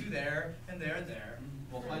put negative 2 there, and there, and there.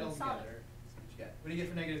 We'll find all Solid. together. That's what you get. What do you get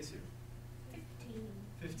for negative 2? 15.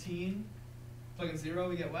 15. Plug in 0,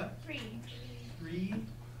 we get what? 3. 3.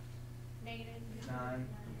 Negative 9.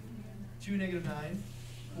 2, negative 9.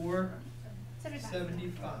 4, 75.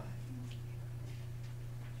 75.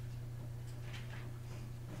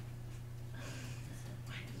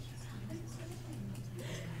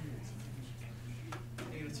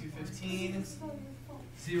 Negative 2, 15.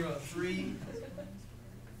 0, 3.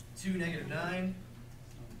 2, negative 9.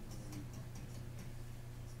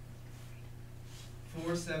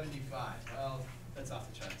 475. Well, that's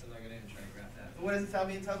off the charts. I'm not going to even try to graph that. But what does it tell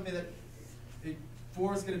me? It tells me that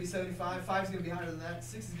 4 is going to be 75, 5 is going to be higher than that,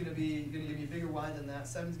 6 is going to give me a bigger y than that,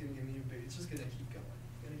 7 is going to give me a bigger. It's just going to keep going.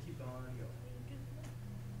 It's going to keep going and going.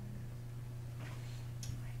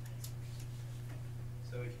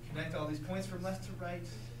 So if you connect all these points from left to right,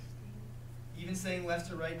 even saying left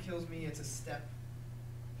to right kills me. It's a step.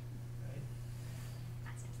 Right?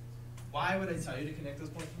 Why would I tell you to connect those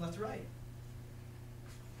points from left to right?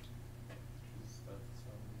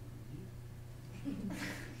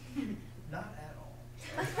 Not at all.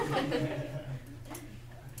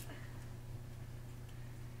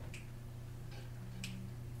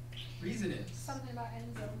 Reason is, Something about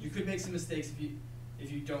end zones. you could make some mistakes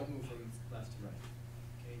if you don't move from left to right.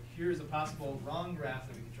 Okay, here's a possible wrong graph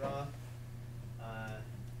that we could draw.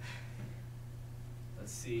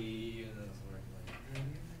 Let's see. That doesn't work like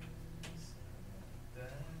this.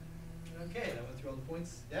 Okay, that went through all the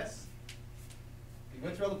points. Yes? We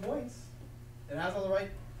went through all the points. It has all the right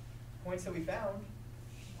points that we found.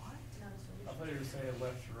 I thought you were saying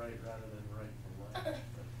left to right rather than right to left.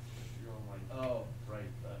 But you're going like Oh. right,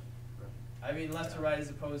 left, right. I mean left to right as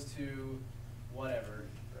opposed to whatever.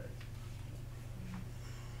 Right.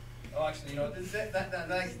 Oh, actually, you know,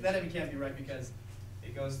 that even can't be right because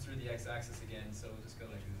it goes through the x-axis again, so we'll just go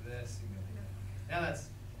like this and go like that. Now that's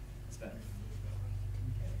better.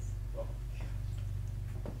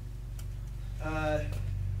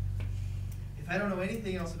 If I don't know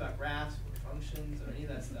anything else about graphs or functions or any of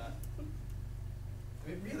that stuff, I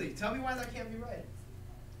mean, really, tell me why that can't be right.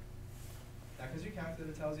 Not because your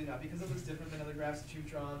calculator tells you, not because it looks different than other graphs that you've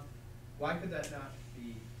drawn. Why could that not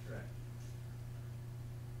be correct?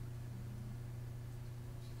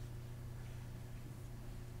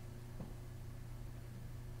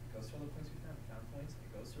 It goes through all the points we found. We found points.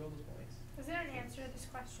 It goes through all those points. Is there an answer to this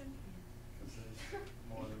question? Because there's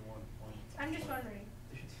more than one point. I'm just wondering.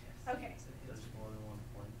 Okay. There's more than one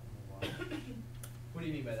point on the y. What do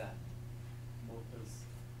you mean by that? Well, because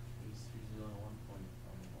there's usually only one point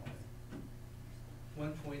on the y.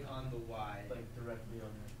 1 point on the y. Like directly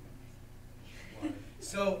on the y.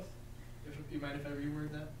 So, you mind if I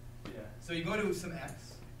reword that? Yeah. So you go to some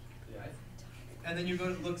x, Yeah. right? And then you're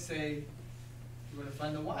going to look, say, you're going to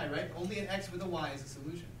find the y, right? Only an x with a y is a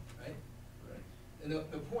solution, right? Right. And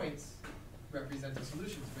the points represent the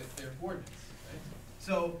solutions with their coordinates, right?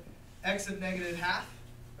 So x of negative half,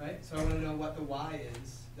 right? So I want to know what the y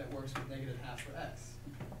is that works with negative half for x.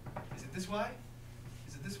 Is it this y?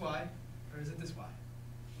 Is it this y? Or is it this y?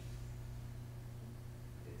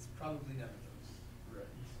 It's probably none of those, Right.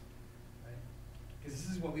 right? Because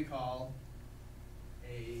this is what we call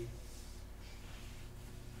a,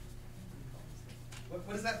 what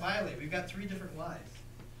does that violate? We've got 3 different y's.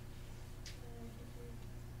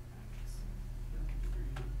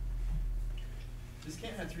 This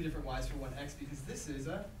can't have 3 different y's for one x because this is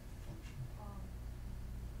a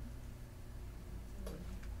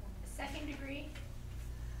Second degree?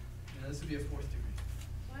 this would be a 4th degree.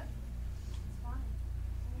 What?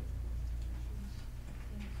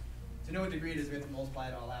 to know what degree it is, we have to multiply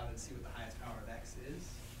it all out and see what the highest power of x is.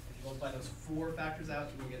 If you multiply those 4 factors out,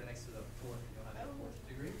 you will get an x to the 4th, and you'll have a 4th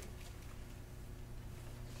degree.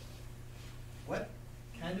 What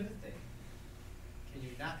kind of a thing can you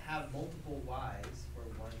not have multiple y's for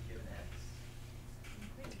one given x?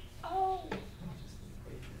 Oh. Just an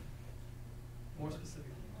equation. More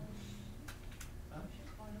specifically. Huh?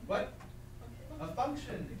 What? A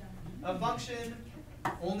function. A function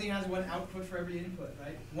only has one output for every input,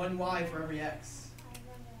 right? One y for every x.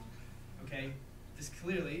 Okay? This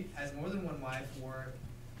clearly has more than one y for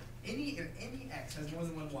if any x has more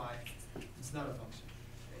than one y, it's not a function.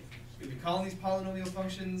 Okay? We've been calling these polynomial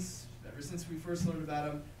functions ever since we first learned about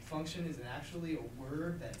them. Function is actually a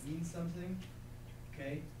word that means something.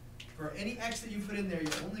 Okay? For any x that you put in there,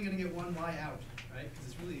 you're only going to get one y out, right? Because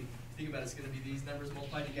it's really, if you think about it, it's going to be these numbers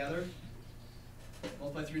multiplied together.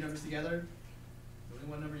 Multiply 3 numbers together. The only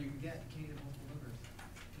one number you can get. You can't get multiple numbers.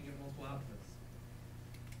 You can't get multiple outputs.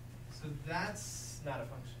 So that's not a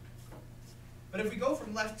function. But if we go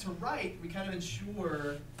from left to right, we kind of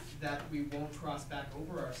ensure that we won't cross back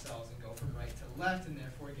over ourselves and go from right to left and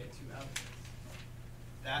therefore get 2 outputs.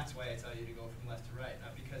 That's why I tell you to go from left to right.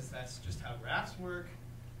 Not because that's just how graphs work,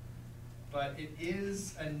 but it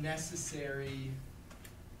is a necessary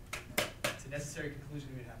conclusion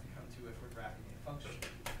we'd have to come to if we're graphing a function.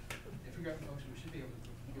 If we graph a function, we should be able to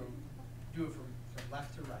do it from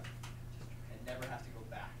left to right and never have to go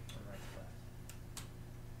back from right to left.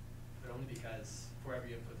 But only because for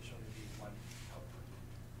every input there should only be one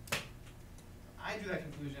output. I drew that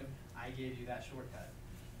conclusion, I gave you that shortcut.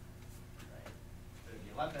 Right? But it'd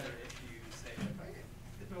be a lot better if you say, okay,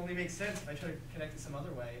 it only makes sense if I try to connect it some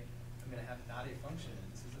other way, I'm going to have not a function,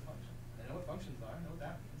 and this is a function. I know what functions are, I know what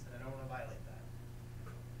that means, and I don't want to violate that.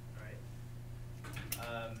 All right?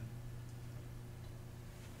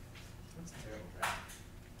 What's a terrible graph?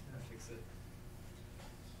 I'm going to fix it.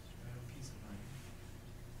 Just my own peace of mind.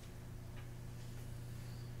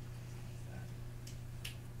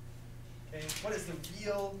 Okay, what does the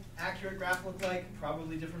real accurate graph look like?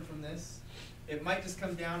 Probably different from this. It might just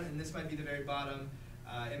come down, and this might be the very bottom.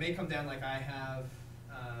 It may come down like I have.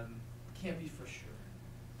 Can't be for sure.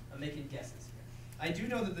 I'm making guesses here. I do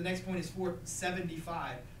know that the next point is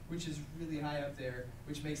 475, which is really high up there,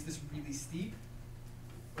 which makes this really steep,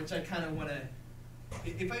 which I kind of want to.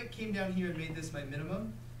 If I came down here and made this my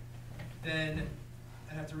minimum, then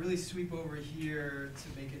I'd have to really sweep over here to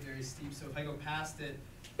make it very steep. So if I go past it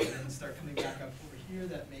and then start coming back up over here,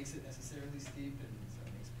 that makes it necessarily steep, and so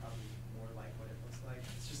it makes it probably more like what it looks like.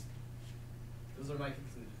 It's just, those are my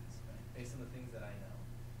conclusions, right? Based on the things that I know.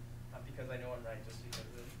 Not because I know I'm right, just because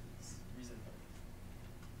it's reasonable.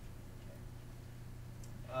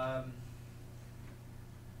 Okay.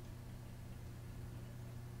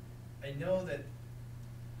 I know that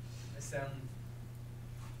I sound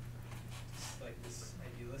like this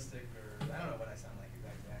idealistic, or I don't know what I sound like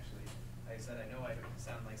exactly, actually. I said I know I don't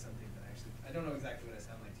sound like something, but actually, I don't know exactly what I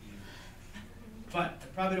sound like to you. But I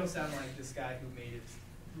probably don't sound like this guy who made it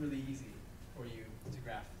really easy for you to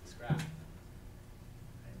graph this graph. Right?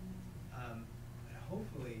 But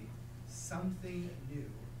hopefully, something new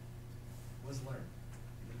was learned.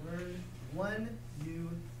 You learned one new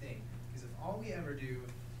thing. Because if all we ever do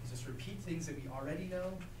is just repeat things that we already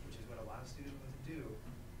know, which is what a lot of students want to do,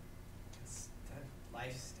 that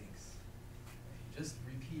life stinks. If you just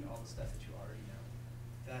repeat all the stuff that you already know,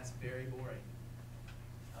 that's very boring.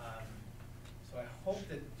 So I hope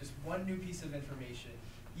that just one new piece of information,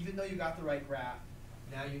 even though you got the right graph,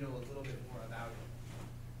 now you know a little bit more about it.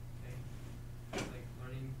 Okay? It's like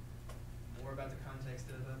learning more about the context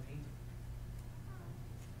of a painting.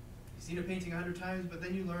 You've seen a painting 100 times, but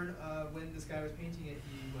then you learn when this guy was painting it,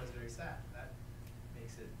 he was very sad. That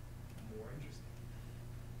makes it more interesting.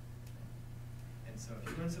 And so if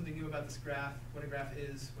you learn something new about this graph, what a graph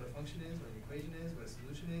is, what a function is, what an equation is, what a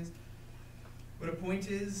solution is, what a point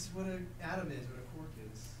is, what an atom is, what a quark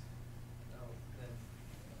is, well, then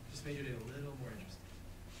just made it a little more interesting.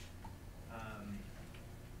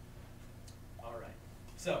 All right.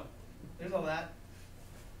 So there's all that.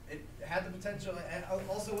 It had the potential, and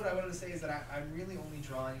also what I wanted to say is that I'm really only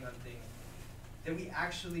drawing on things that we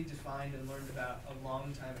actually defined and learned about a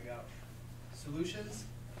long time ago. Solutions,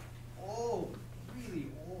 old, really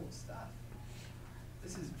old stuff.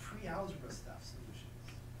 This is pre-algebra stuff, solutions,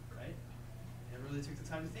 right? Never really took the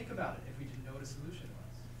time to think about it if we didn't know what a solution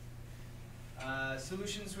was.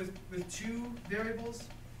 Solutions with 2 variables,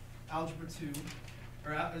 algebra 2,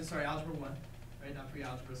 or sorry, algebra 1, right? Not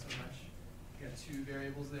pre-algebra so much. We got 2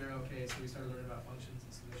 variables there. Okay, so we started learning about functions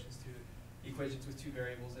and solutions to equations with 2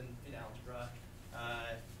 variables in algebra.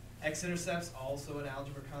 X-intercepts, also an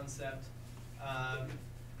algebra concept.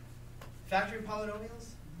 Factoring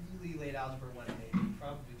polynomials, really late algebra 1A,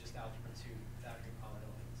 probably just algebra 2, factoring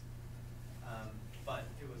polynomials. But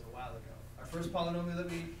it was a while ago. Our first polynomial that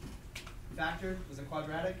we factored was a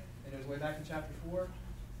quadratic, and it was way back in chapter 4,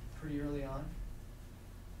 pretty early on.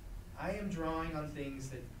 I am drawing on things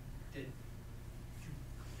that you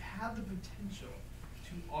have the potential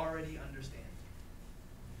to already understand.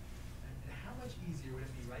 And how much easier would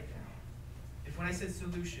it be right now if when I said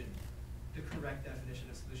solution, the correct definition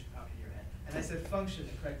of solution popped in your head, and I said function,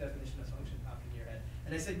 the correct definition of function popped in your head,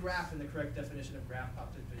 and I said graph, and the correct definition of graph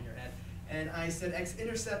popped up in your head, and I said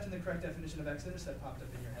x-intercept, and the correct definition of x-intercept popped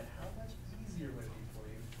up in your head. How much easier would it be for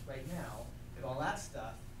you right now if all that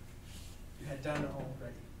stuff you had done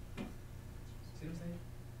already? See what I'm saying?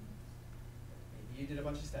 Maybe you did a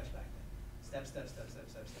bunch of steps back then. Step,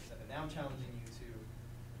 and now I'm challenging you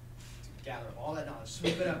to gather up all that knowledge,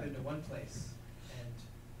 sweep it up into one place, and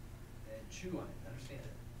chew on it, understand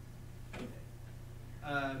it. Okay.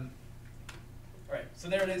 All right, so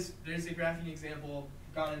there it is. There's a graphing example.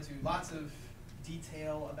 Gone into lots of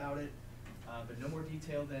detail about it, but no more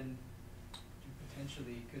detail than you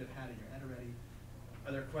potentially could have had in your head already.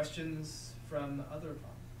 Are there questions from other problems?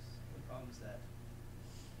 Other problems that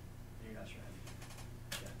you're not sure how to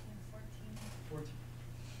do? Yeah. 14.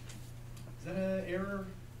 Is that an error?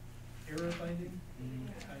 Error finding?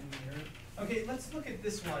 Finding an error? Okay, let's look at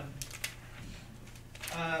this one.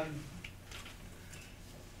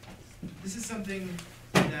 This is something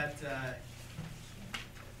that,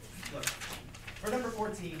 look, for number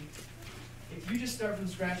 14, if you just start from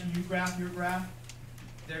scratch and you graph your graph,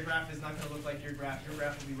 their graph is not going to look like your graph. Your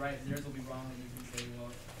graph will be right and theirs will be wrong, and you can say,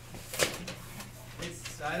 well,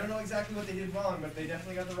 I don't know exactly what they did wrong, but they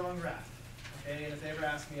definitely got the wrong graph. Okay, and if they ever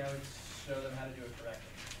asked me, I would show them how to do it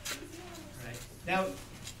correctly. Right. Now,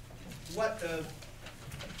 what the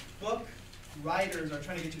book writers are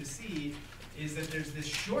trying to get you to see is that there's this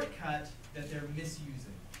shortcut that they're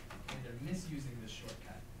misusing. Okay? They're misusing this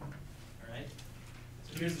shortcut. All right?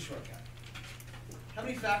 So here's the shortcut. How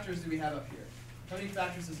many factors do we have up here? How many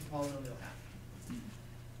factors does the polynomial have?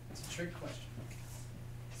 It's a trick question.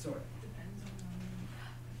 Sort of.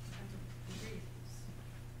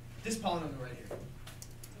 This polynomial right here.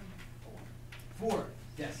 4.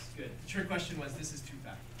 Yes, good. The trick question was this is 2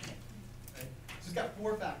 factors. Right? So it's got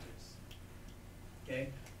 4 factors. Okay?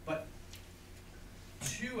 But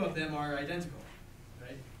 2 of them are identical.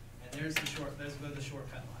 Right? And those are the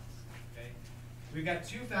shortcut lines. Okay? We've got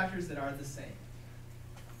 2 factors that are the same.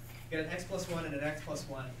 We've got an x plus 1 and an x plus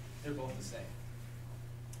 1. They're both the same.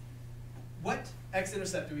 What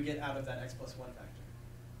x-intercept do we get out of that x plus 1 factor?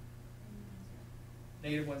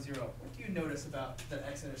 Negative 1, 0. What do you notice about that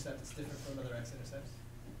x-intercept that's different from other x-intercepts?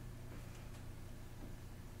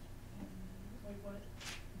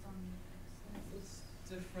 What's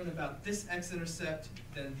different about this x-intercept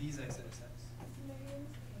than these x-intercepts?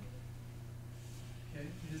 Okay,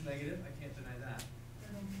 it is negative. I can't deny that.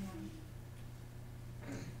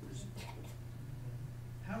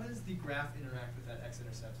 How does the graph interact with that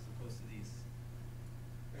x-intercept as opposed to these?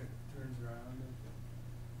 It turns around.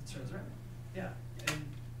 It turns around. Yeah. And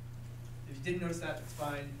if you didn't notice that, it's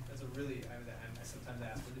fine. That's a really, I sometimes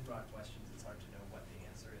ask really broad questions. It's hard to know what the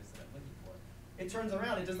answer is that I'm looking for. It turns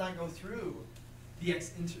around. It does not go through the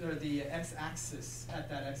x-axis at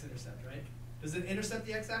that x-intercept, right? Does it intercept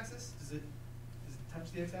the x-axis? Does it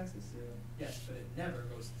touch the x-axis? Yeah. Yes, but it never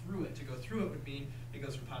goes through it. To go through it would mean it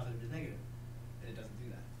goes from positive to negative, and it doesn't do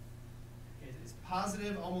that. It is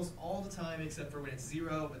positive almost all the time, except for when it's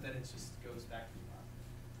 0, but then it just goes back to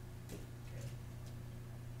positive. Okay.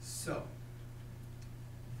 So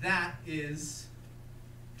that is,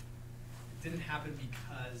 it didn't happen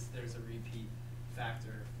because there's a repeat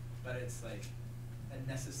factor, but it's like a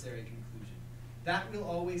necessary conclusion. That will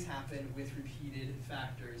always happen with repeated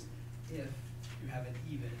factors if you have an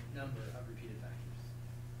even number of repeated factors.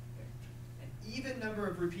 Okay? An even number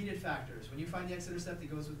of repeated factors, when you find the x-intercept that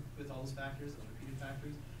goes with all those factors, those repeated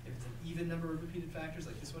factors, if it's an even number of repeated factors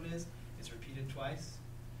like this one is, it's repeated twice,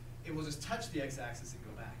 it will just touch the x-axis and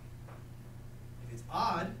go back. If it's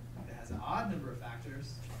odd, it has an odd number of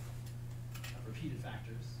factors, of repeated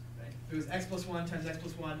factors, right? If it was x plus 1 times x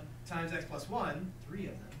plus 1 times x plus 1, 3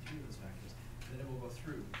 of them, 3 of those factors, then it will go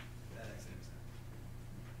through that x-intercept.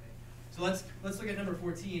 Okay. So let's look at number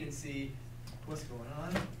 14 and see what's going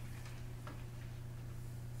on.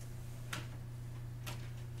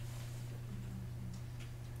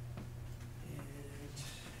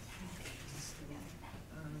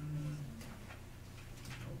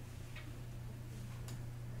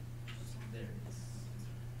 There it is.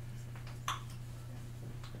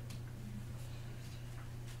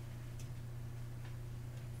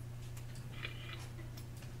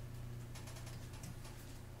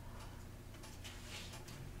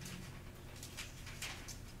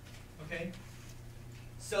 Okay?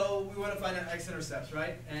 So we want to find out x-intercepts,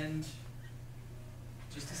 right? And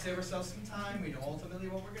just to save ourselves some time, we know ultimately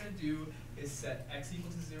what we're going to do is set x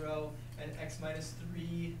equal to 0 and x minus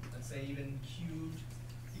 3, let's say even cubed,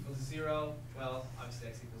 equals 0. Well, obviously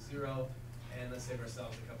x equals 0. And let's save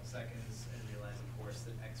ourselves a couple seconds and realize, of course,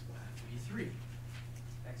 that x will have to be 3.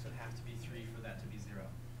 X would have to be 3 for that to be 0.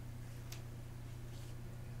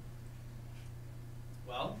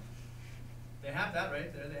 Well, they have that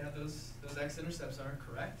right there. They have those x-intercepts are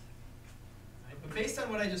correct. Right? But based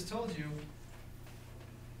on what I just told you,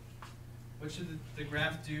 what should the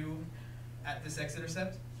graph do at this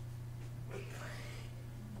x-intercept?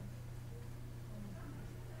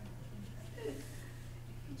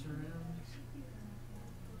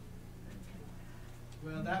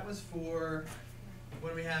 Well, that was for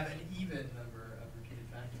when we have an even number of repeated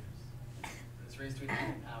factors. It's raised to an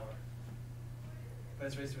even power. But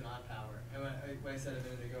it's raised to an odd power. And what I said a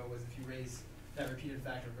minute ago was if you raise that repeated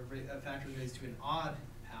factor, if a factor is raised to an odd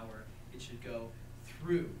power, it should go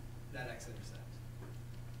through that x-intercept.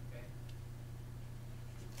 Okay?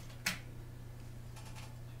 Should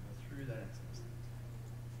go through that x-intercept.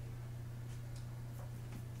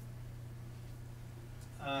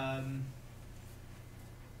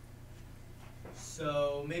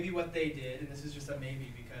 So maybe what they did, and this is just a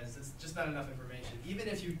maybe because it's just not enough information. Even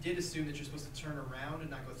if you did assume that you're supposed to turn around and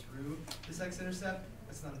not go through this x-intercept,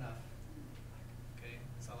 that's not enough. Okay,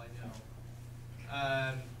 that's all I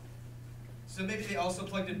know. So maybe they also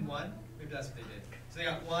plugged in 1. Maybe that's what they did. So they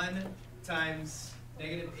got 1 times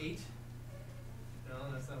negative 8.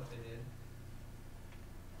 No, that's not what they did.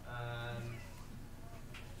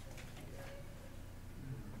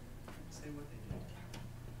 Say what they did.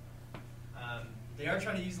 They are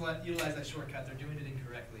trying to utilize that shortcut. They're doing it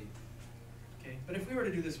incorrectly. Okay, but if we were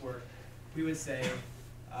to do this work, we would say,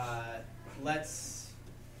 let's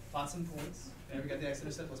plot some points. Okay, we got the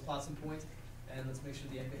x-intercept. Let's plot some points, and let's make sure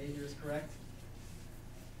the end behavior is correct.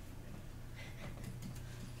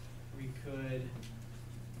 We could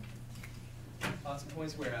plot some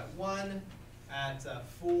points where at 1, at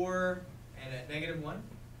 4, and at negative 1.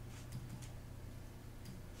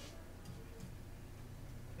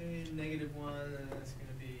 Okay, negative 1, that's going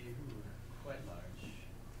to be quite large.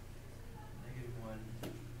 Negative 1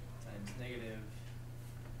 times negative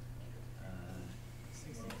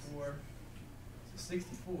 64. So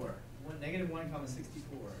 64. Negative 1 comma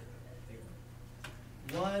 64.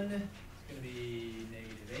 1 is going to be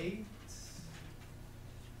negative 8.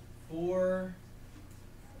 4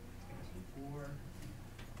 is going to be 4.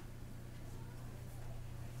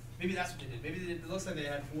 Maybe that's what they did. Maybe they did, it looks like they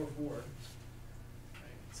had 4, 4.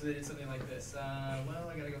 So they did something like this. Well,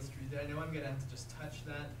 I gotta go through there. I know I'm gonna have to just touch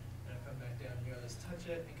that, and I'll come back down here. I'll just touch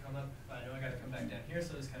it and come up. I know I gotta come back down here,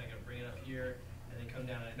 so I'm just kind of gonna bring it up here and then come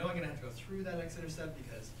down. And I know I'm gonna have to go through that x-intercept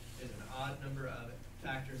because there's an odd number of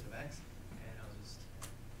factors of x, and I'll just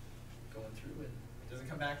going through and it doesn't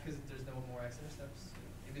come back because there's no more x-intercepts.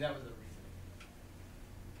 Maybe that was the reasoning.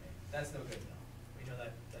 Okay, that's no good though. We know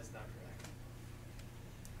that that's not correct.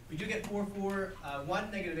 We do get 4, 4, 1,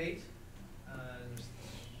 negative 8.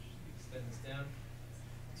 Extend this down.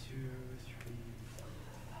 2, 3, 4,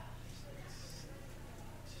 6.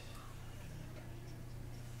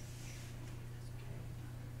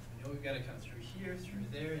 We know we've got to come through here, through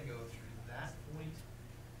there, and go through that point.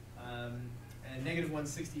 And negative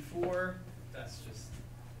 164, that's just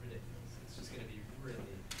ridiculous. It's just going to be really,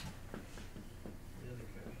 really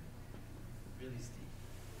good. Really steep.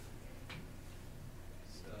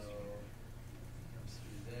 So, comes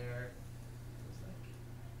through there.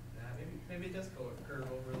 Maybe it does curve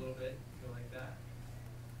over a little bit, go like that.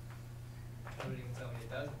 Nobody can tell me it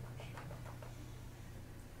doesn't.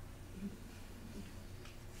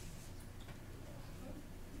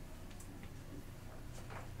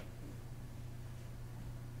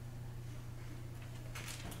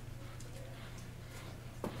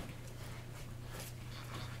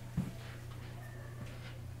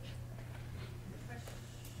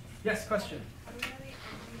 Yes, question.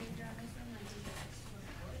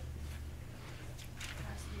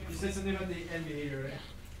 You said something about the end behavior, right?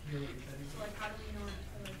 Yeah. So like, how do we know it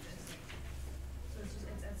for like this? So it's just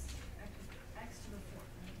x to the 4th,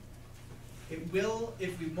 right? It will,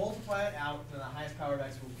 if we multiply it out, then the highest power of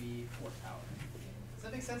x will be 4th power. Does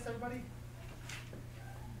that make sense to everybody?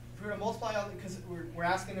 If we were to multiply out, because we're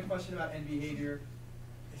asking a question about end behavior.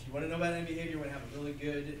 If you want to know about end behavior, we're going to have a really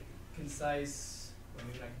good, concise, well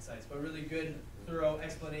maybe not concise, but really good, thorough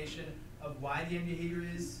explanation of why the end behavior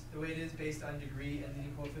is the way it is based on degree and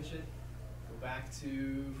leading coefficient. Go back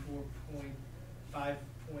to 5.2, I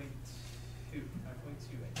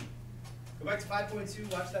think. Go back to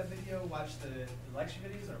 5.2, watch that video, watch the lecture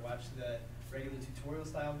videos, or watch the regular tutorial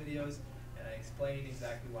style videos, and I explain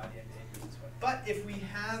exactly why the end goes this way. But if we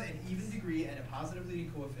have an even degree and a positive leading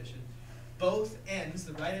coefficient, both ends,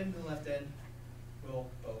 the right end and the left end, will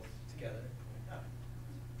both together point up.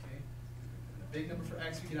 Okay? The big number for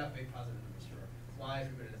x, we get out big positive numbers for y. If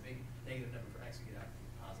we put in a big negative number for x, we get out big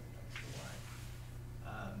positive numbers for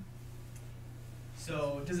y.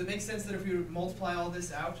 So does it make sense that if we multiply all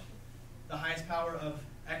this out, the highest power of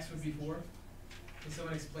x would be 4? Can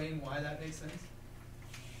someone explain why that makes sense?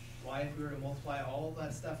 Why, if we were to multiply all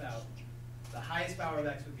that stuff out, the highest power of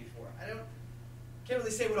x would be 4? Can't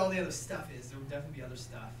really say what all the other stuff is. There would definitely be other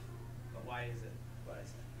stuff. But why is it what I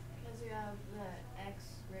said? Because you have the x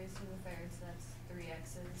raised to the third, so that's 3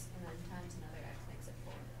 x's, and then times another x makes it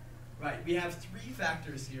 4. Right, we have 3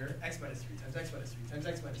 factors here, x minus 3 times x minus 3 times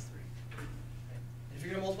x minus 3. And if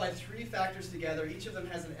you're going to multiply 3 factors together, each of them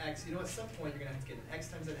has an x. You know, at some point you're going to have to get an x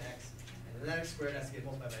times an x, and then that x squared has to get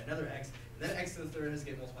multiplied by another x, and then x to the third has to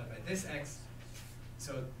get multiplied by this x.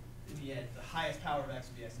 So in the end, the highest power of x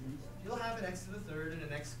would be x to the 4. You'll have an x to the third and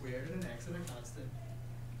an x squared and an x and a constant.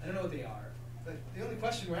 I don't know what they are, but the only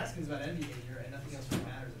question we're asking is about end behavior, and nothing else really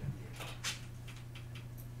matters in end behavior.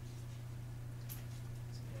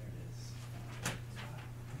 So there it is.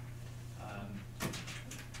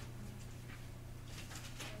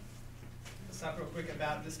 Let's talk real quick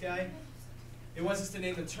about this guy. It wants us to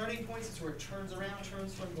name the turning points. It's where it turns around,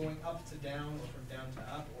 turns from going up to down, or from down to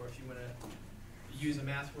up, or if you want to use a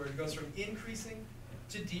math word, it goes from increasing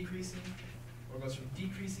to decreasing, or it goes from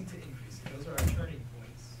decreasing to increasing. Those are our turning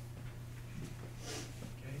points.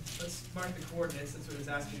 Okay, let's mark the coordinates. That's what it's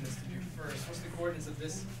asking us to do first. What's the coordinates of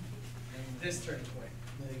this turning point?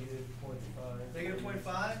 Negative 0.5. Negative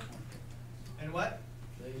 0.5. And what?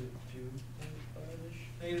 Negative 2.5-ish.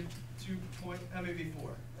 Negative 2 point, maybe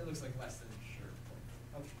 4. That looks like less than sure.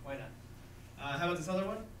 Okay, why not? How about this other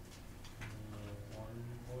one?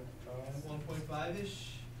 1.5. 1.5-ish.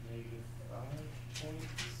 Negative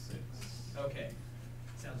 5.6. Okay,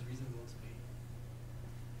 sounds reasonable to me.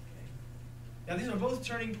 Okay. Now these are both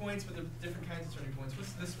turning points, but they're different kinds of turning points.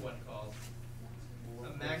 What's this one called?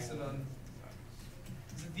 A maximum.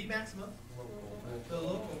 Is it the maximum? The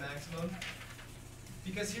local maximum.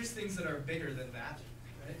 Because here's things that are bigger than that,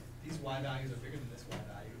 right? These y values are bigger than this y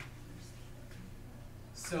value.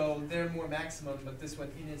 So they're more maximum, but this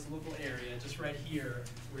one in its local area, just right here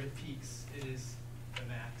where it peaks, it is the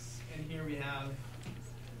max. And here we have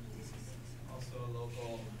also a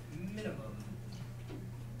local minimum.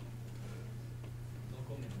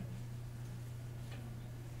 Local minimum.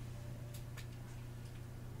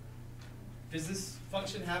 Does this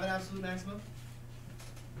function have an absolute maximum?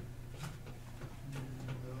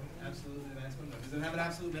 No. Absolutely the maximum? No. Does it have an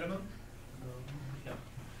absolute minimum? No. No.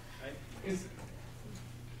 Right? Because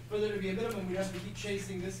for there to be a minimum, we have to keep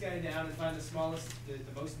chasing this guy down and find the smallest, the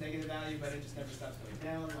most negative value, but it just never stops going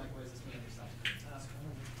down. Likewise, this one never stops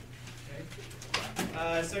going up. Okay.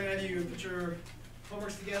 So I'm going to have you put your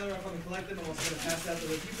homeworks together up on the collective, and we'll sort of pass out the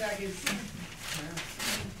review package.